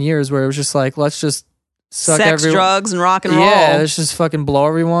whole 10 years where it was just like, let's just suck sex, drugs, and rock and roll. Yeah, let's just fucking blow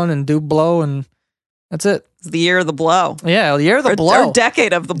everyone and do blow, and that's it. It's the year of the blow. Yeah, the year of the blow. Or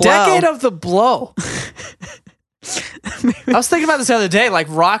decade of the blow. Decade of the blow. I was thinking about this the other day, like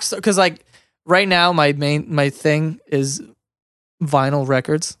Rockstar, because like right now my thing is vinyl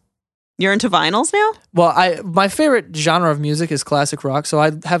records. You're into vinyls now? Well, my favorite genre of music is classic rock, so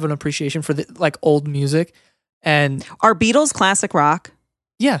I have an appreciation for the like old music. And are Beatles classic rock?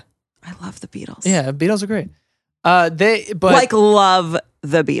 Yeah, I love the Beatles. Yeah, Beatles are great. Love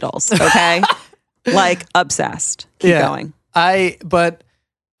the Beatles. Okay, like obsessed. Keep going.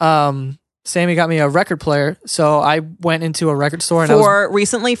 Sammy got me a record player, so I went into a record store and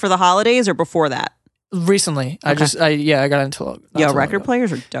recently for the holidays or before that. Recently, okay. I got into record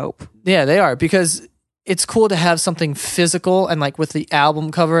players are dope. Yeah, they are, because it's cool to have something physical and like with the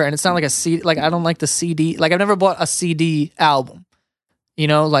album cover, and it's not like a CD. Like I don't like the CD. Like I've never bought a CD album. You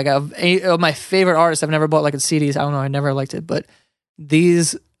know, like of my favorite artists, I've never bought like a CDs. I don't know, I never liked it, but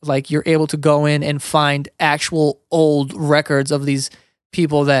these, like, you're able to go in and find actual old records of these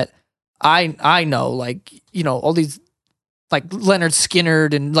people that I know, like, you know, all these, like Leonard Skinner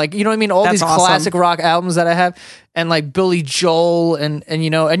and like, you know what I mean? All these classic rock albums that I have, and like Billy Joel and you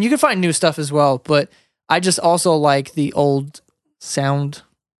know, and you can find new stuff as well, but I just also like the old sound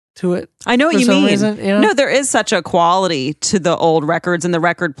to it. I know what you mean. Reason, you know? No, there is such a quality to the old records and the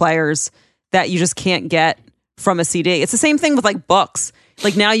record players that you just can't get from a CD. It's the same thing with like books.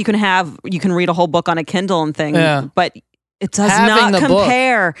 Like now you can read a whole book on a Kindle and thing, but it does not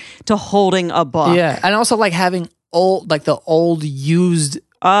compare to holding a book. Yeah, and also like having the old used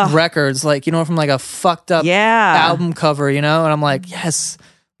records, like, you know, from like a fucked up album cover, you know, and I'm like, yes,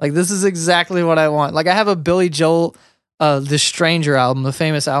 like this is exactly what I want. Like I have a Billy Joel, The Stranger album, the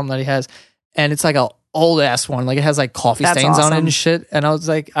famous album that he has, and it's like a old ass one, like it has like coffee stains on it and shit. And I was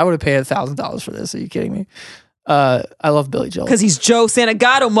like, I would have paid $1,000 for this. Are you kidding me? I love Billy Joel because he's Joe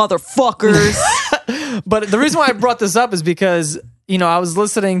Santagato, motherfuckers. But the reason why I brought this up is because, you know, I was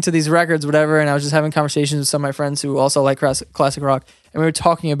listening to these records, whatever, and I was just having conversations with some of my friends who also like classic rock, and we were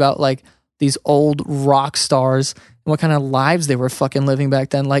talking about like these old rock stars and what kind of lives they were fucking living back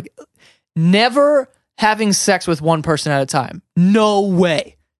then. Like never having sex with one person at a time. No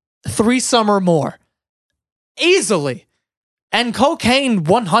way. Threesome or more. Easily. And cocaine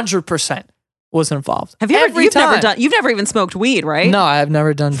 100% was involved. Have you ever, you've never even smoked weed, right? No, I have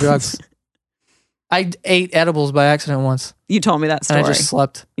never done drugs. I ate edibles by accident once. You told me that story. And I just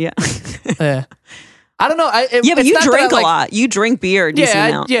slept. Yeah. Yeah. I don't know. But you drink a lot. You drink beer a decent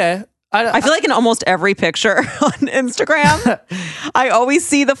amount. Yeah. I feel like in almost every picture on Instagram, I always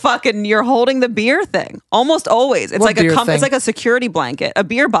see the fucking you're holding the beer thing. Almost always. It's it's like a security blanket, a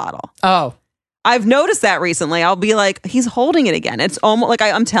beer bottle. Oh. I've noticed that recently. I'll be like, he's holding it again. It's almost like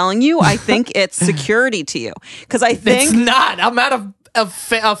I'm telling you, I think it's security to you. Because I think it's not. I'm at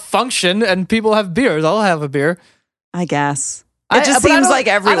a function and people have beers. I'll have a beer. I guess. It just seems like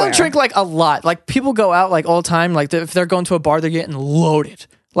everywhere. I don't drink like a lot. Like people go out like all the time. Like if they're going to a bar, they're getting loaded.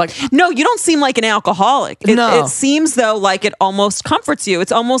 Like no, you don't seem like an alcoholic. It seems though like it almost comforts you.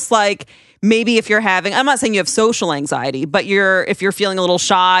 It's almost like maybe if you're having, I'm not saying you have social anxiety, but if you're feeling a little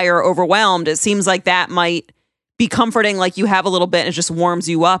shy or overwhelmed, it seems like that might be comforting. Like you have a little bit and it just warms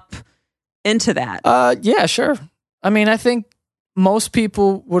you up into that. Yeah, sure. I mean, I think most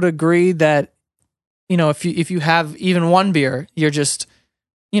people would agree that, you know, if you have even one beer, you're just,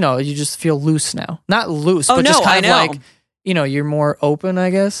 you know, you just feel loose now. Not loose, but just kind of like, you know, you're more open, I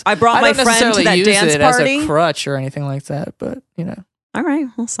guess. I brought my friend to that dance party as a crutch or anything like that, but you know. All right.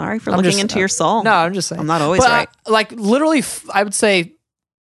 Well, sorry for looking into your soul. No, I'm just saying. I'm not always right. Like literally, I would say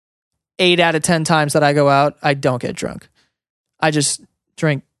 8 out of 10 times that I go out, I don't get drunk. I just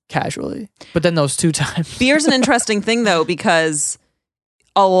drink casually. But then those 2 times. Beer's an interesting thing though, because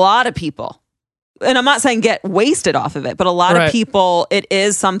a lot of people, and I'm not saying get wasted off of it, but a lot of people, it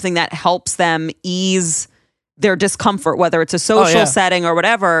is something that helps them ease their discomfort, whether it's a social setting or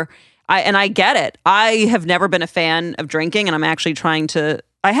whatever. I get it. I have never been a fan of drinking, and I'm actually trying to.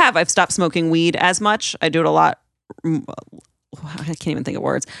 I've stopped smoking weed as much. I do it a lot. I can't even think of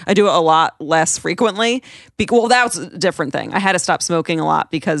words. I do it a lot less frequently. Well, that was a different thing. I had to stop smoking a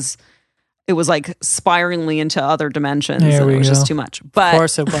lot because it was like spiraling into other dimensions, and it was just too much. But of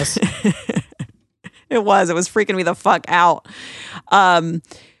course, it was. It was freaking me the fuck out.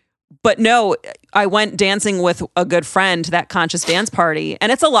 But no, I went dancing with a good friend to that conscious dance party.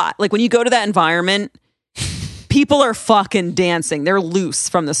 And it's a lot. Like when you go to that environment, people are fucking dancing. They're loose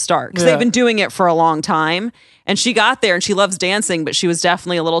from the start because they've been doing it for a long time. And she got there and she loves dancing, but she was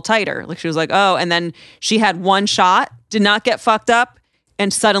definitely a little tighter. Like she was like, oh, and then she had one shot, did not get fucked up.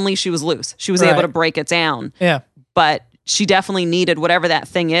 And suddenly she was loose. She was able to break it down. Yeah. But she definitely needed whatever that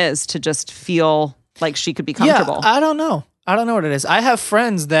thing is to just feel like she could be comfortable. Yeah, I don't know what it is. I have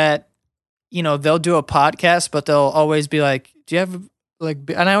friends that, you know, they'll do a podcast, but they'll always be like, do you have like,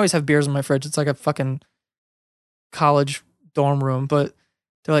 and I always have beers in my fridge. It's like a fucking college dorm room, but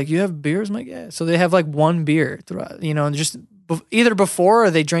they're like, you have beers? I'm like, yeah. So they have like one beer throughout, you know, and just either before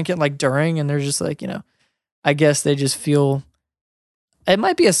or they drink it like during, and they're just like, you know, I guess they just feel, it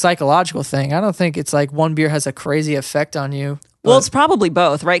might be a psychological thing. I don't think it's like one beer has a crazy effect on you. Well, it's probably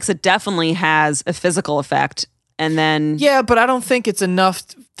both, right? Because it definitely has a physical effect. And then... Yeah, but I don't think it's enough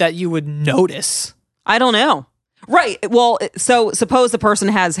that you would notice. I don't know. Right. Well, so suppose the person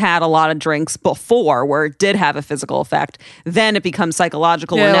has had a lot of drinks before where it did have a physical effect. Then it becomes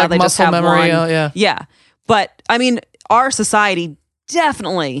psychological Yeah, where now like they just muscle have memory, one. yeah. Yeah. But I mean, our society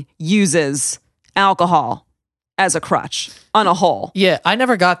definitely uses alcohol as a crutch on a whole. Yeah, I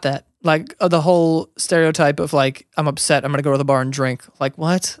never got that. Like the whole stereotype of like, I'm upset, I'm gonna go to the bar and drink. Like,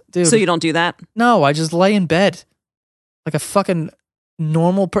 what? Dude. So you don't do that? No, I just lay in bed. Like a fucking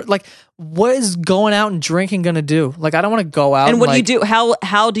normal like, what is going out and drinking gonna do? Like, I don't want to go out. And what do you like, do?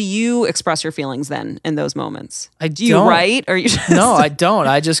 How do you express your feelings then in those moments? Do you don't. write or you just No, I don't.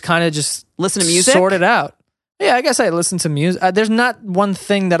 I just kind of just listen to music? sort it out. Yeah, I guess I listen to music. There's not one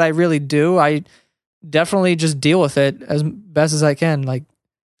thing that I really do. I definitely just deal with it as best as I can. Like,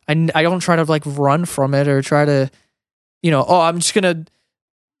 I don't try to like run from it or try to, I'm just gonna.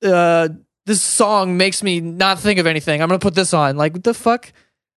 This song makes me not think of anything. I'm gonna put this on. Like, what the fuck?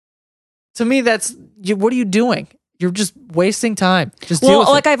 To me, that's what are you doing? You're just wasting time. Just deal with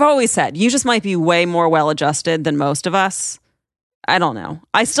like it. I've always said, you just might be way more well adjusted than most of us. I don't know.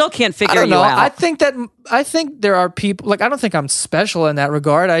 I still can't figure you out. I think there are people like I don't think I'm special in that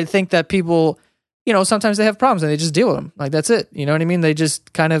regard. I think that people, sometimes they have problems and they just deal with them. Like that's it. You know what I mean? They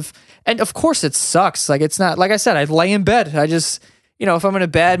just kind of, and of course it sucks. Like it's not like I said. I lay in bed. I just, if I'm in a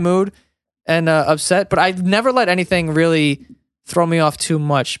bad mood and upset, but I've never let anything really throw me off too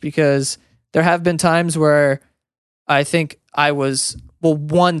much because there have been times where I think I was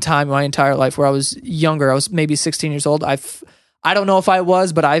one time in my entire life where I was younger. I was maybe 16 years old. I don't know if I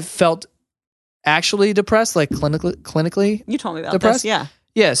was, but I felt actually depressed, like clinically. You told me about depressed. this, yeah.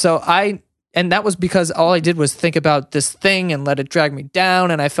 Yeah, so and that was because all I did was think about this thing and let it drag me down,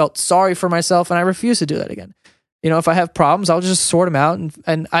 and I felt sorry for myself, and I refuse to do that again. If I have problems, I'll just sort them out,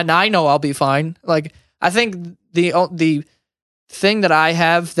 and I know I'll be fine. Like, I think the thing that I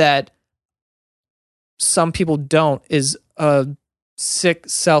have that some people don't is a sick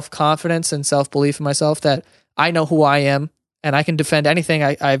self-confidence and self-belief in myself that I know who I am. And I can defend anything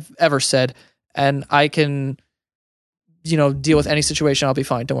I've ever said, and I can, deal with any situation. I'll be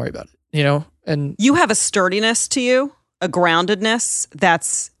fine. Don't worry about it. And you have a sturdiness to you, a groundedness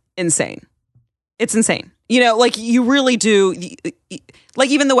that's insane. It's insane. Like you really do. Like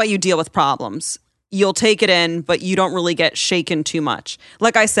even the way you deal with problems, you'll take it in, but you don't really get shaken too much.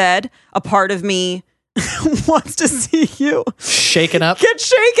 Like I said, a part of me wants to see you shaken up, get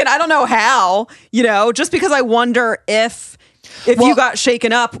shaken. I don't know how. Just because I wonder if you got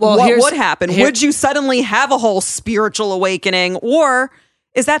shaken up, what would happen? Would you suddenly have a whole spiritual awakening? Or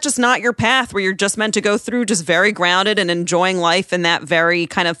is that just not your path where you're just meant to go through just very grounded and enjoying life in that very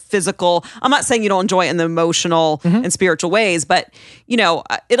kind of physical? I'm not saying you don't enjoy it in the emotional and spiritual ways, but,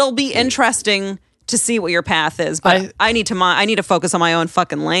 it'll be interesting to see what your path is. But I need to focus on my own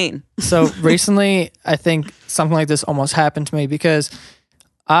fucking lane. So recently, I think something like this almost happened to me because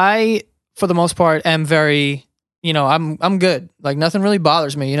I, for the most part, am very... I'm good. Like nothing really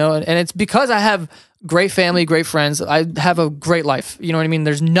bothers me, and it's because I have great family, great friends. I have a great life. You know what I mean?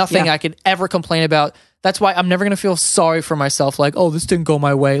 There's nothing I could ever complain about. That's why I'm never going to feel sorry for myself. Like, oh, this didn't go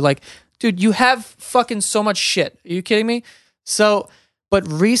my way. Like, dude, you have fucking so much shit. Are you kidding me? So, but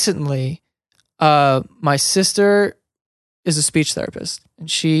recently, my sister is a speech therapist and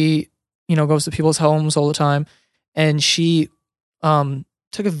she, goes to people's homes all the time. And she,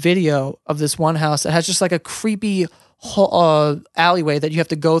 took a video of this one house that has just like a creepy alleyway that you have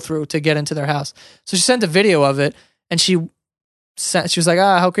to go through to get into their house. So she sent a video of it and she was like,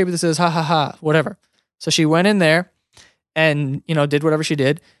 how creepy this is. Ha ha ha, whatever. So she went in there and, did whatever she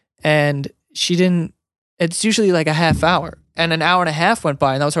did. And it's usually like a half hour and an hour and a half went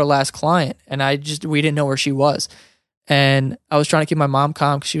by and that was her last client. And we didn't know where she was. And I was trying to keep my mom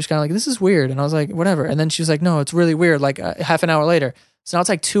calm because she was kind of like, this is weird. And I was like, whatever. And then she was like, no, it's really weird. Like half an hour later. So now it's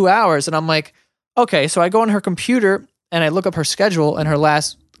like 2 hours and I'm like, okay. So I go on her computer and I look up her schedule and her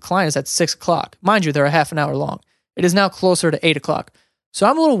last client is at 6:00. Mind you, they're a half an hour long. It is now closer to 8:00. So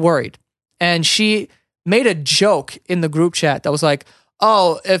I'm a little worried. And she made a joke in the group chat that was like,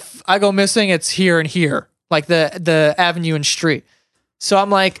 oh, if I go missing, it's here and here, like the avenue and street. So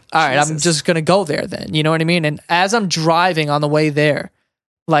I'm like, all right, I'm just going to go there then. You know what I mean? And as I'm driving on the way there,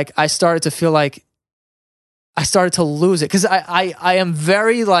 like I started to feel like I started to lose it because I am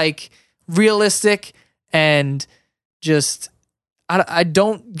very like realistic and just I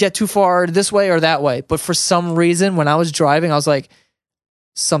don't get too far this way or that way. But for some reason, when I was driving, I was like,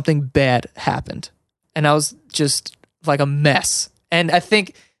 something bad happened. And I was just like a mess. And I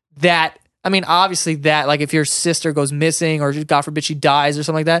think that, I mean, obviously that, like if your sister goes missing or God forbid she dies or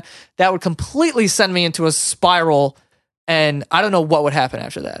something like that, that would completely send me into a spiral And I don't know what would happen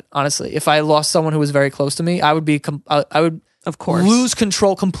after that. Honestly, if I lost someone who was very close to me, I would be, I would of course lose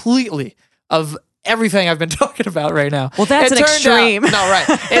control completely of everything I've been talking about right now. Well, that's an extreme. No, right.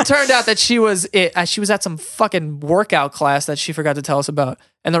 It turned out that she was at some fucking workout class that she forgot to tell us about.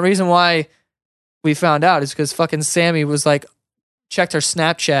 And the reason why we found out is because fucking Sammy was like, checked her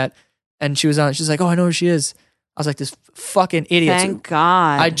Snapchat and she was on it. She's like, oh, I know who she is. I was like, this fucking idiot. Thank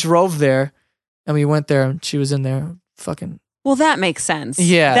God. I drove there and we went there and she was in there fucking. Well, that makes sense.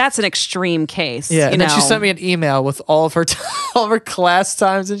 Yeah. That's an extreme case. Yeah. And then she sent me an email with all of her class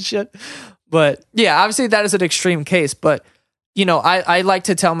times and shit. But yeah, obviously that is an extreme case. But, you know, I like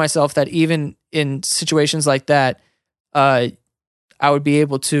to tell myself that even in situations like that, I would be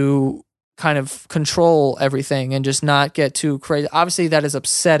able to kind of control everything and just not get too crazy. Obviously that is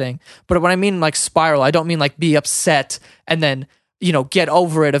upsetting. But when I mean like spiral, I don't mean like be upset and then, you know, get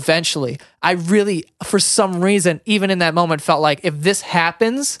over it eventually. I really, for some reason, even in that moment, felt like if this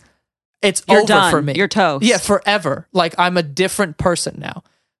happens, you're over done. for me. You're toast. Yeah, forever. Like I'm a different person now.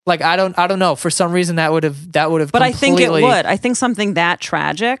 Like I don't know. For some reason, that would have. But I think it would. I think something that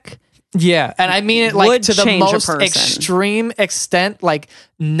tragic. Yeah, and I mean it like would to the change a most person. extreme extent. Like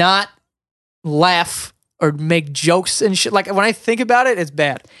not laugh or make jokes and shit. Like when I think about it, it's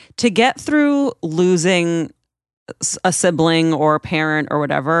bad. To get through losing a sibling or a parent or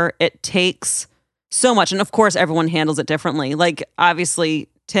whatever, it takes so much. And of course, everyone handles it differently. Like obviously,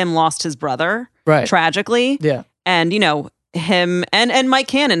 Tim lost his brother tragically. Yeah, and you know. Him and Mike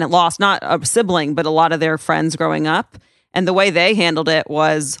Cannon lost not a sibling, but a lot of their friends growing up. And the way they handled it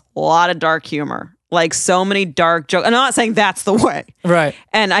was a lot of dark humor, like so many dark jokes. I'm not saying that's the way. Right.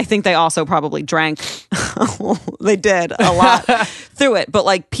 And I think they also probably drank. They did a lot through it. But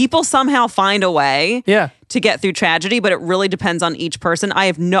like people somehow find a way to get through tragedy, but it really depends on each person.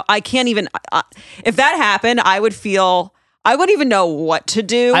 I can't even, if that happened, I wouldn't even know what to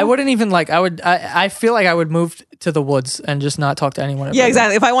do. I wouldn't even I feel like I would move to the woods and just not talk to anyone. Yeah,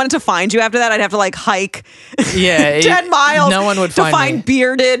 exactly. If I wanted to find you after that, I'd have to like hike 10 miles no one would to find me.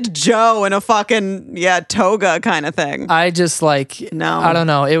 bearded Joe in a fucking toga kind of thing. I just no. I don't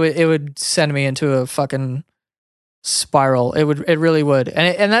know. It would send me into a fucking spiral. It really would.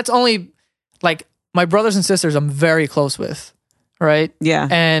 And that's only like my brothers and sisters I'm very close with, right? Yeah.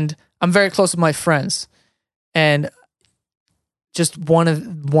 And I'm very close with my friends. And just one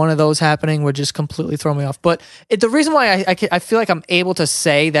of those happening would just completely throw me off. But the reason why I feel like I'm able to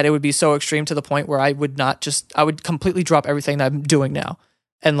say that it would be so extreme to the point where I would completely drop everything that I'm doing now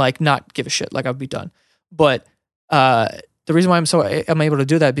and like not give a shit, like I'd be done. But the reason why I'm able to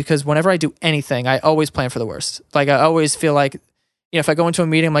do that because whenever I do anything, I always plan for the worst. Like I always feel like, you know, if I go into a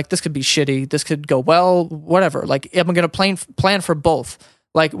meeting, I'm like, this could be shitty, this could go well, whatever. Like I'm gonna plan for both.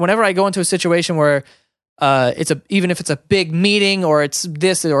 Like whenever I go into a situation where even if it's a big meeting or it's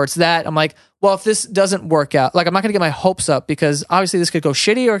this or it's that, I'm like, well, if this doesn't work out, like I'm not gonna get my hopes up because obviously this could go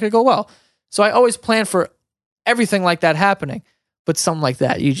shitty or it could go well. So I always plan for everything like that happening. But something like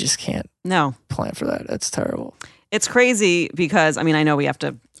that, you just can't plan for that. That's terrible. It's crazy because, I mean, I know we have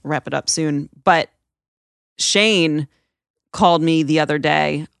to wrap it up soon, but Shane called me the other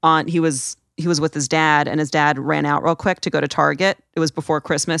day he was with his dad and his dad ran out real quick to go to Target. It was before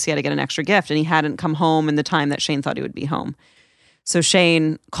Christmas. He had to get an extra gift and he hadn't come home in the time that Shane thought he would be home. So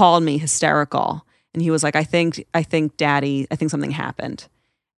Shane called me hysterical and he was like, I think Daddy, I think something happened.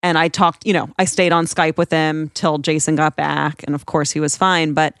 And I talked, I stayed on Skype with him till Jason got back. And of course he was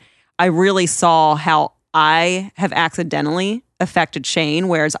fine. But I really saw how I have accidentally affected Shane,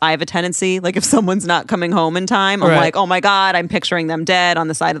 whereas I have a tendency, like if someone's not coming home in time, I'm like, oh my God, I'm picturing them dead on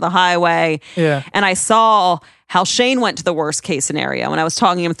the side of the highway. Yeah. And I saw how Shane went to the worst case scenario. When I was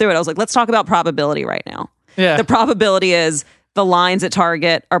talking him through it, I was like, let's talk about probability right now. Yeah. The probability is the lines at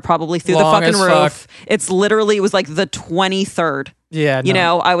Target are probably through the fucking roof. It's literally, it was like the 23rd. Yeah.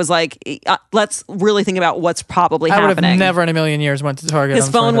 I was like, let's really think about what's probably happening. I would have never in a million years went to Target. His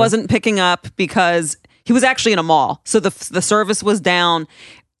phone wasn't picking up because he was actually in a mall. So the service was down,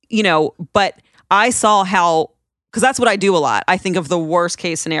 but I saw how, because that's what I do a lot. I think of the worst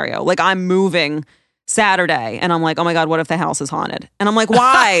case scenario. Like I'm moving Saturday and I'm like, oh my God, what if the house is haunted? And I'm like,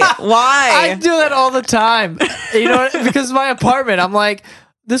 why? Why? I do that all the time. Because my apartment, I'm like,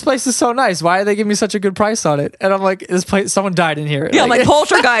 this place is so nice. Why are they giving me such a good price on it? And I'm like, this place, someone died in here. Yeah, like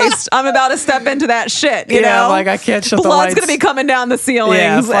poltergeist. I'm about to step into that shit. You know, I'm like, I can't shut the Blood's lights. gonna be coming down the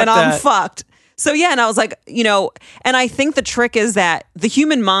ceilings, Yeah, and I'm that. fucked. So yeah, and I was like, and I think the trick is that the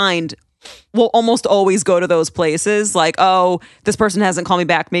human mind will almost always go to those places like, oh, this person hasn't called me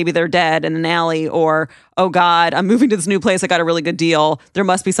back. Maybe they're dead in an alley, or, oh God, I'm moving to this new place. I got a really good deal. There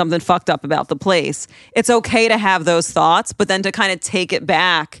must be something fucked up about the place. It's okay to have those thoughts, but then to kind of take it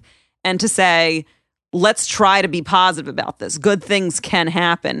back and to say, let's try to be positive about this. Good things can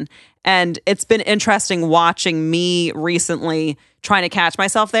happen. And it's been interesting watching me recently trying to catch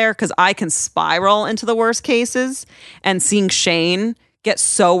myself there, because I can spiral into the worst cases, and seeing Shane get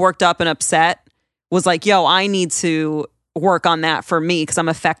so worked up and upset was like, yo, I need to work on that for me because I'm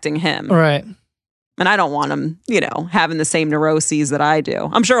affecting him. Right. And I don't want him, having the same neuroses that I do.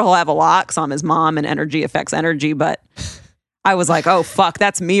 I'm sure he'll have a lot because I'm his mom and energy affects energy, but I was like, oh, fuck,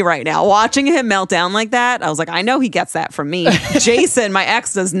 that's me right now. Watching him melt down like that, I was like, I know he gets that from me. Jason, my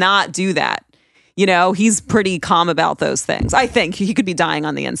ex, does not do that. He's pretty calm about those things. I think he could be dying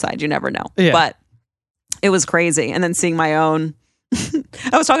on the inside. You never know. Yeah. But it was crazy. And then seeing my own,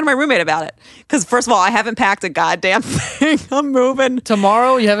 I was talking to my roommate about it. Because first of all, I haven't packed a goddamn thing. I'm moving.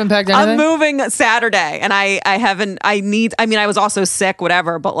 Tomorrow, you haven't packed anything? I'm moving Saturday. And I was also sick,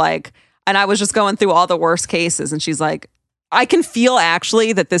 whatever. But and I was just going through all the worst cases. And she's like, I can feel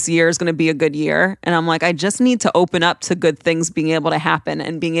actually that this year is going to be a good year. And I'm like, I just need to open up to good things being able to happen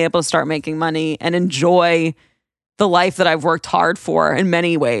and being able to start making money and enjoy the life that I've worked hard for in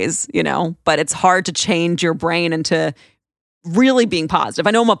many ways, but it's hard to change your brain into really being positive.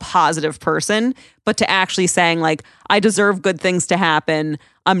 I know I'm a positive person, but to actually saying I deserve good things to happen.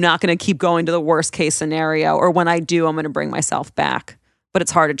 I'm not going to keep going to the worst case scenario, or when I do, I'm going to bring myself back. But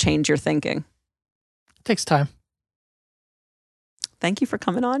it's hard to change your thinking. It takes time. Thank you for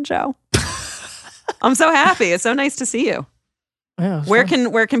coming on, Joe. I'm so happy. It's so nice to see you. Yeah. Where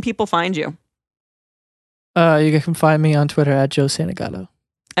can people find you? You can find me on Twitter at Joe Santagato.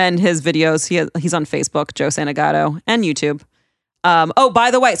 And his videos, he's on Facebook, Joe Santagato, and YouTube.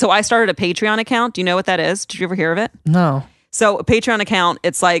 By the way, so I started a Patreon account. Do you know what that is? Did you ever hear of it? No. So a Patreon account,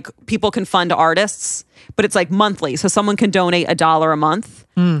 it's like people can fund artists, but it's monthly. So someone can donate $1 a month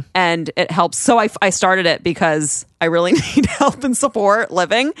and it helps. So I started it because I really need help and support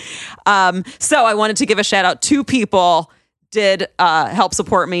living. So I wanted to give a shout out. 2 people did help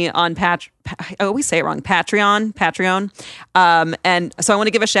support me on I always say it wrong, Patreon. And so I want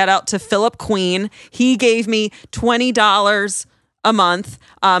to give a shout out to Philip Queen. He gave me $20 a month.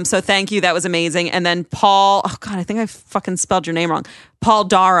 So thank you. That was amazing. And then Paul, oh God, I think I fucking spelled your name wrong. Paul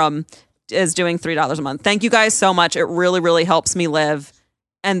Durham is doing $3 a month. Thank you guys so much. It really, really helps me live.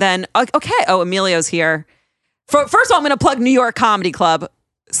 And then, okay. Oh, Emilio's here. First of all, I'm going to plug New York Comedy Club.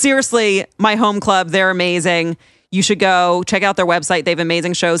 Seriously, my home club. They're amazing. You should go check out their website. They have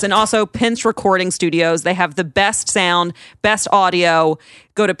amazing shows. And also Pinch Recording Studios. They have the best sound, best audio.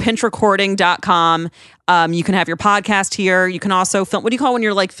 Go to pinchrecording.com. You can have your podcast here. You can also film. What do you call when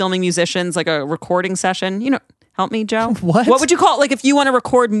you're filming musicians, like a recording session? Help me, Joe. What? What would you call it? If you want to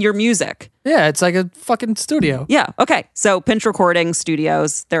record your music? Yeah, it's like a fucking studio. Yeah. Okay. So Pinch Recording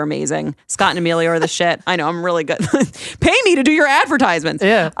Studios. They're amazing. Scott and Emilio are the shit. I know. I'm really good. Pay me to do your advertisements.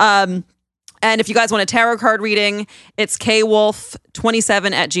 Yeah. And if you guys want a tarot card reading, it's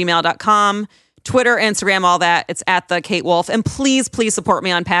katewolf27@gmail.com. Twitter, Instagram, all that. It's at the Kate Wolf. And please, please support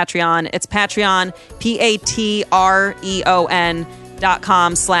me on Patreon. It's Patreon,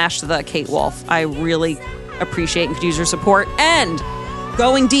 patreon.com/the Kate Wolf. I really appreciate and could use your support. And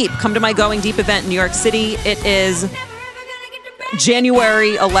Going Deep. Come to my Going Deep event in New York City. It is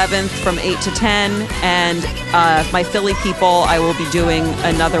January 11th from 8 to 10. And my Philly people, I will be doing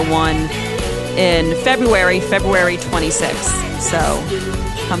another one in February 26th. So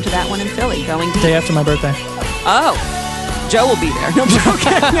come to that one in Philly, Going Deep. Day after my birthday. Oh, Joe will be there. No, I'm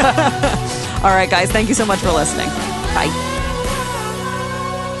joking. All right, guys, thank you so much for listening. Bye.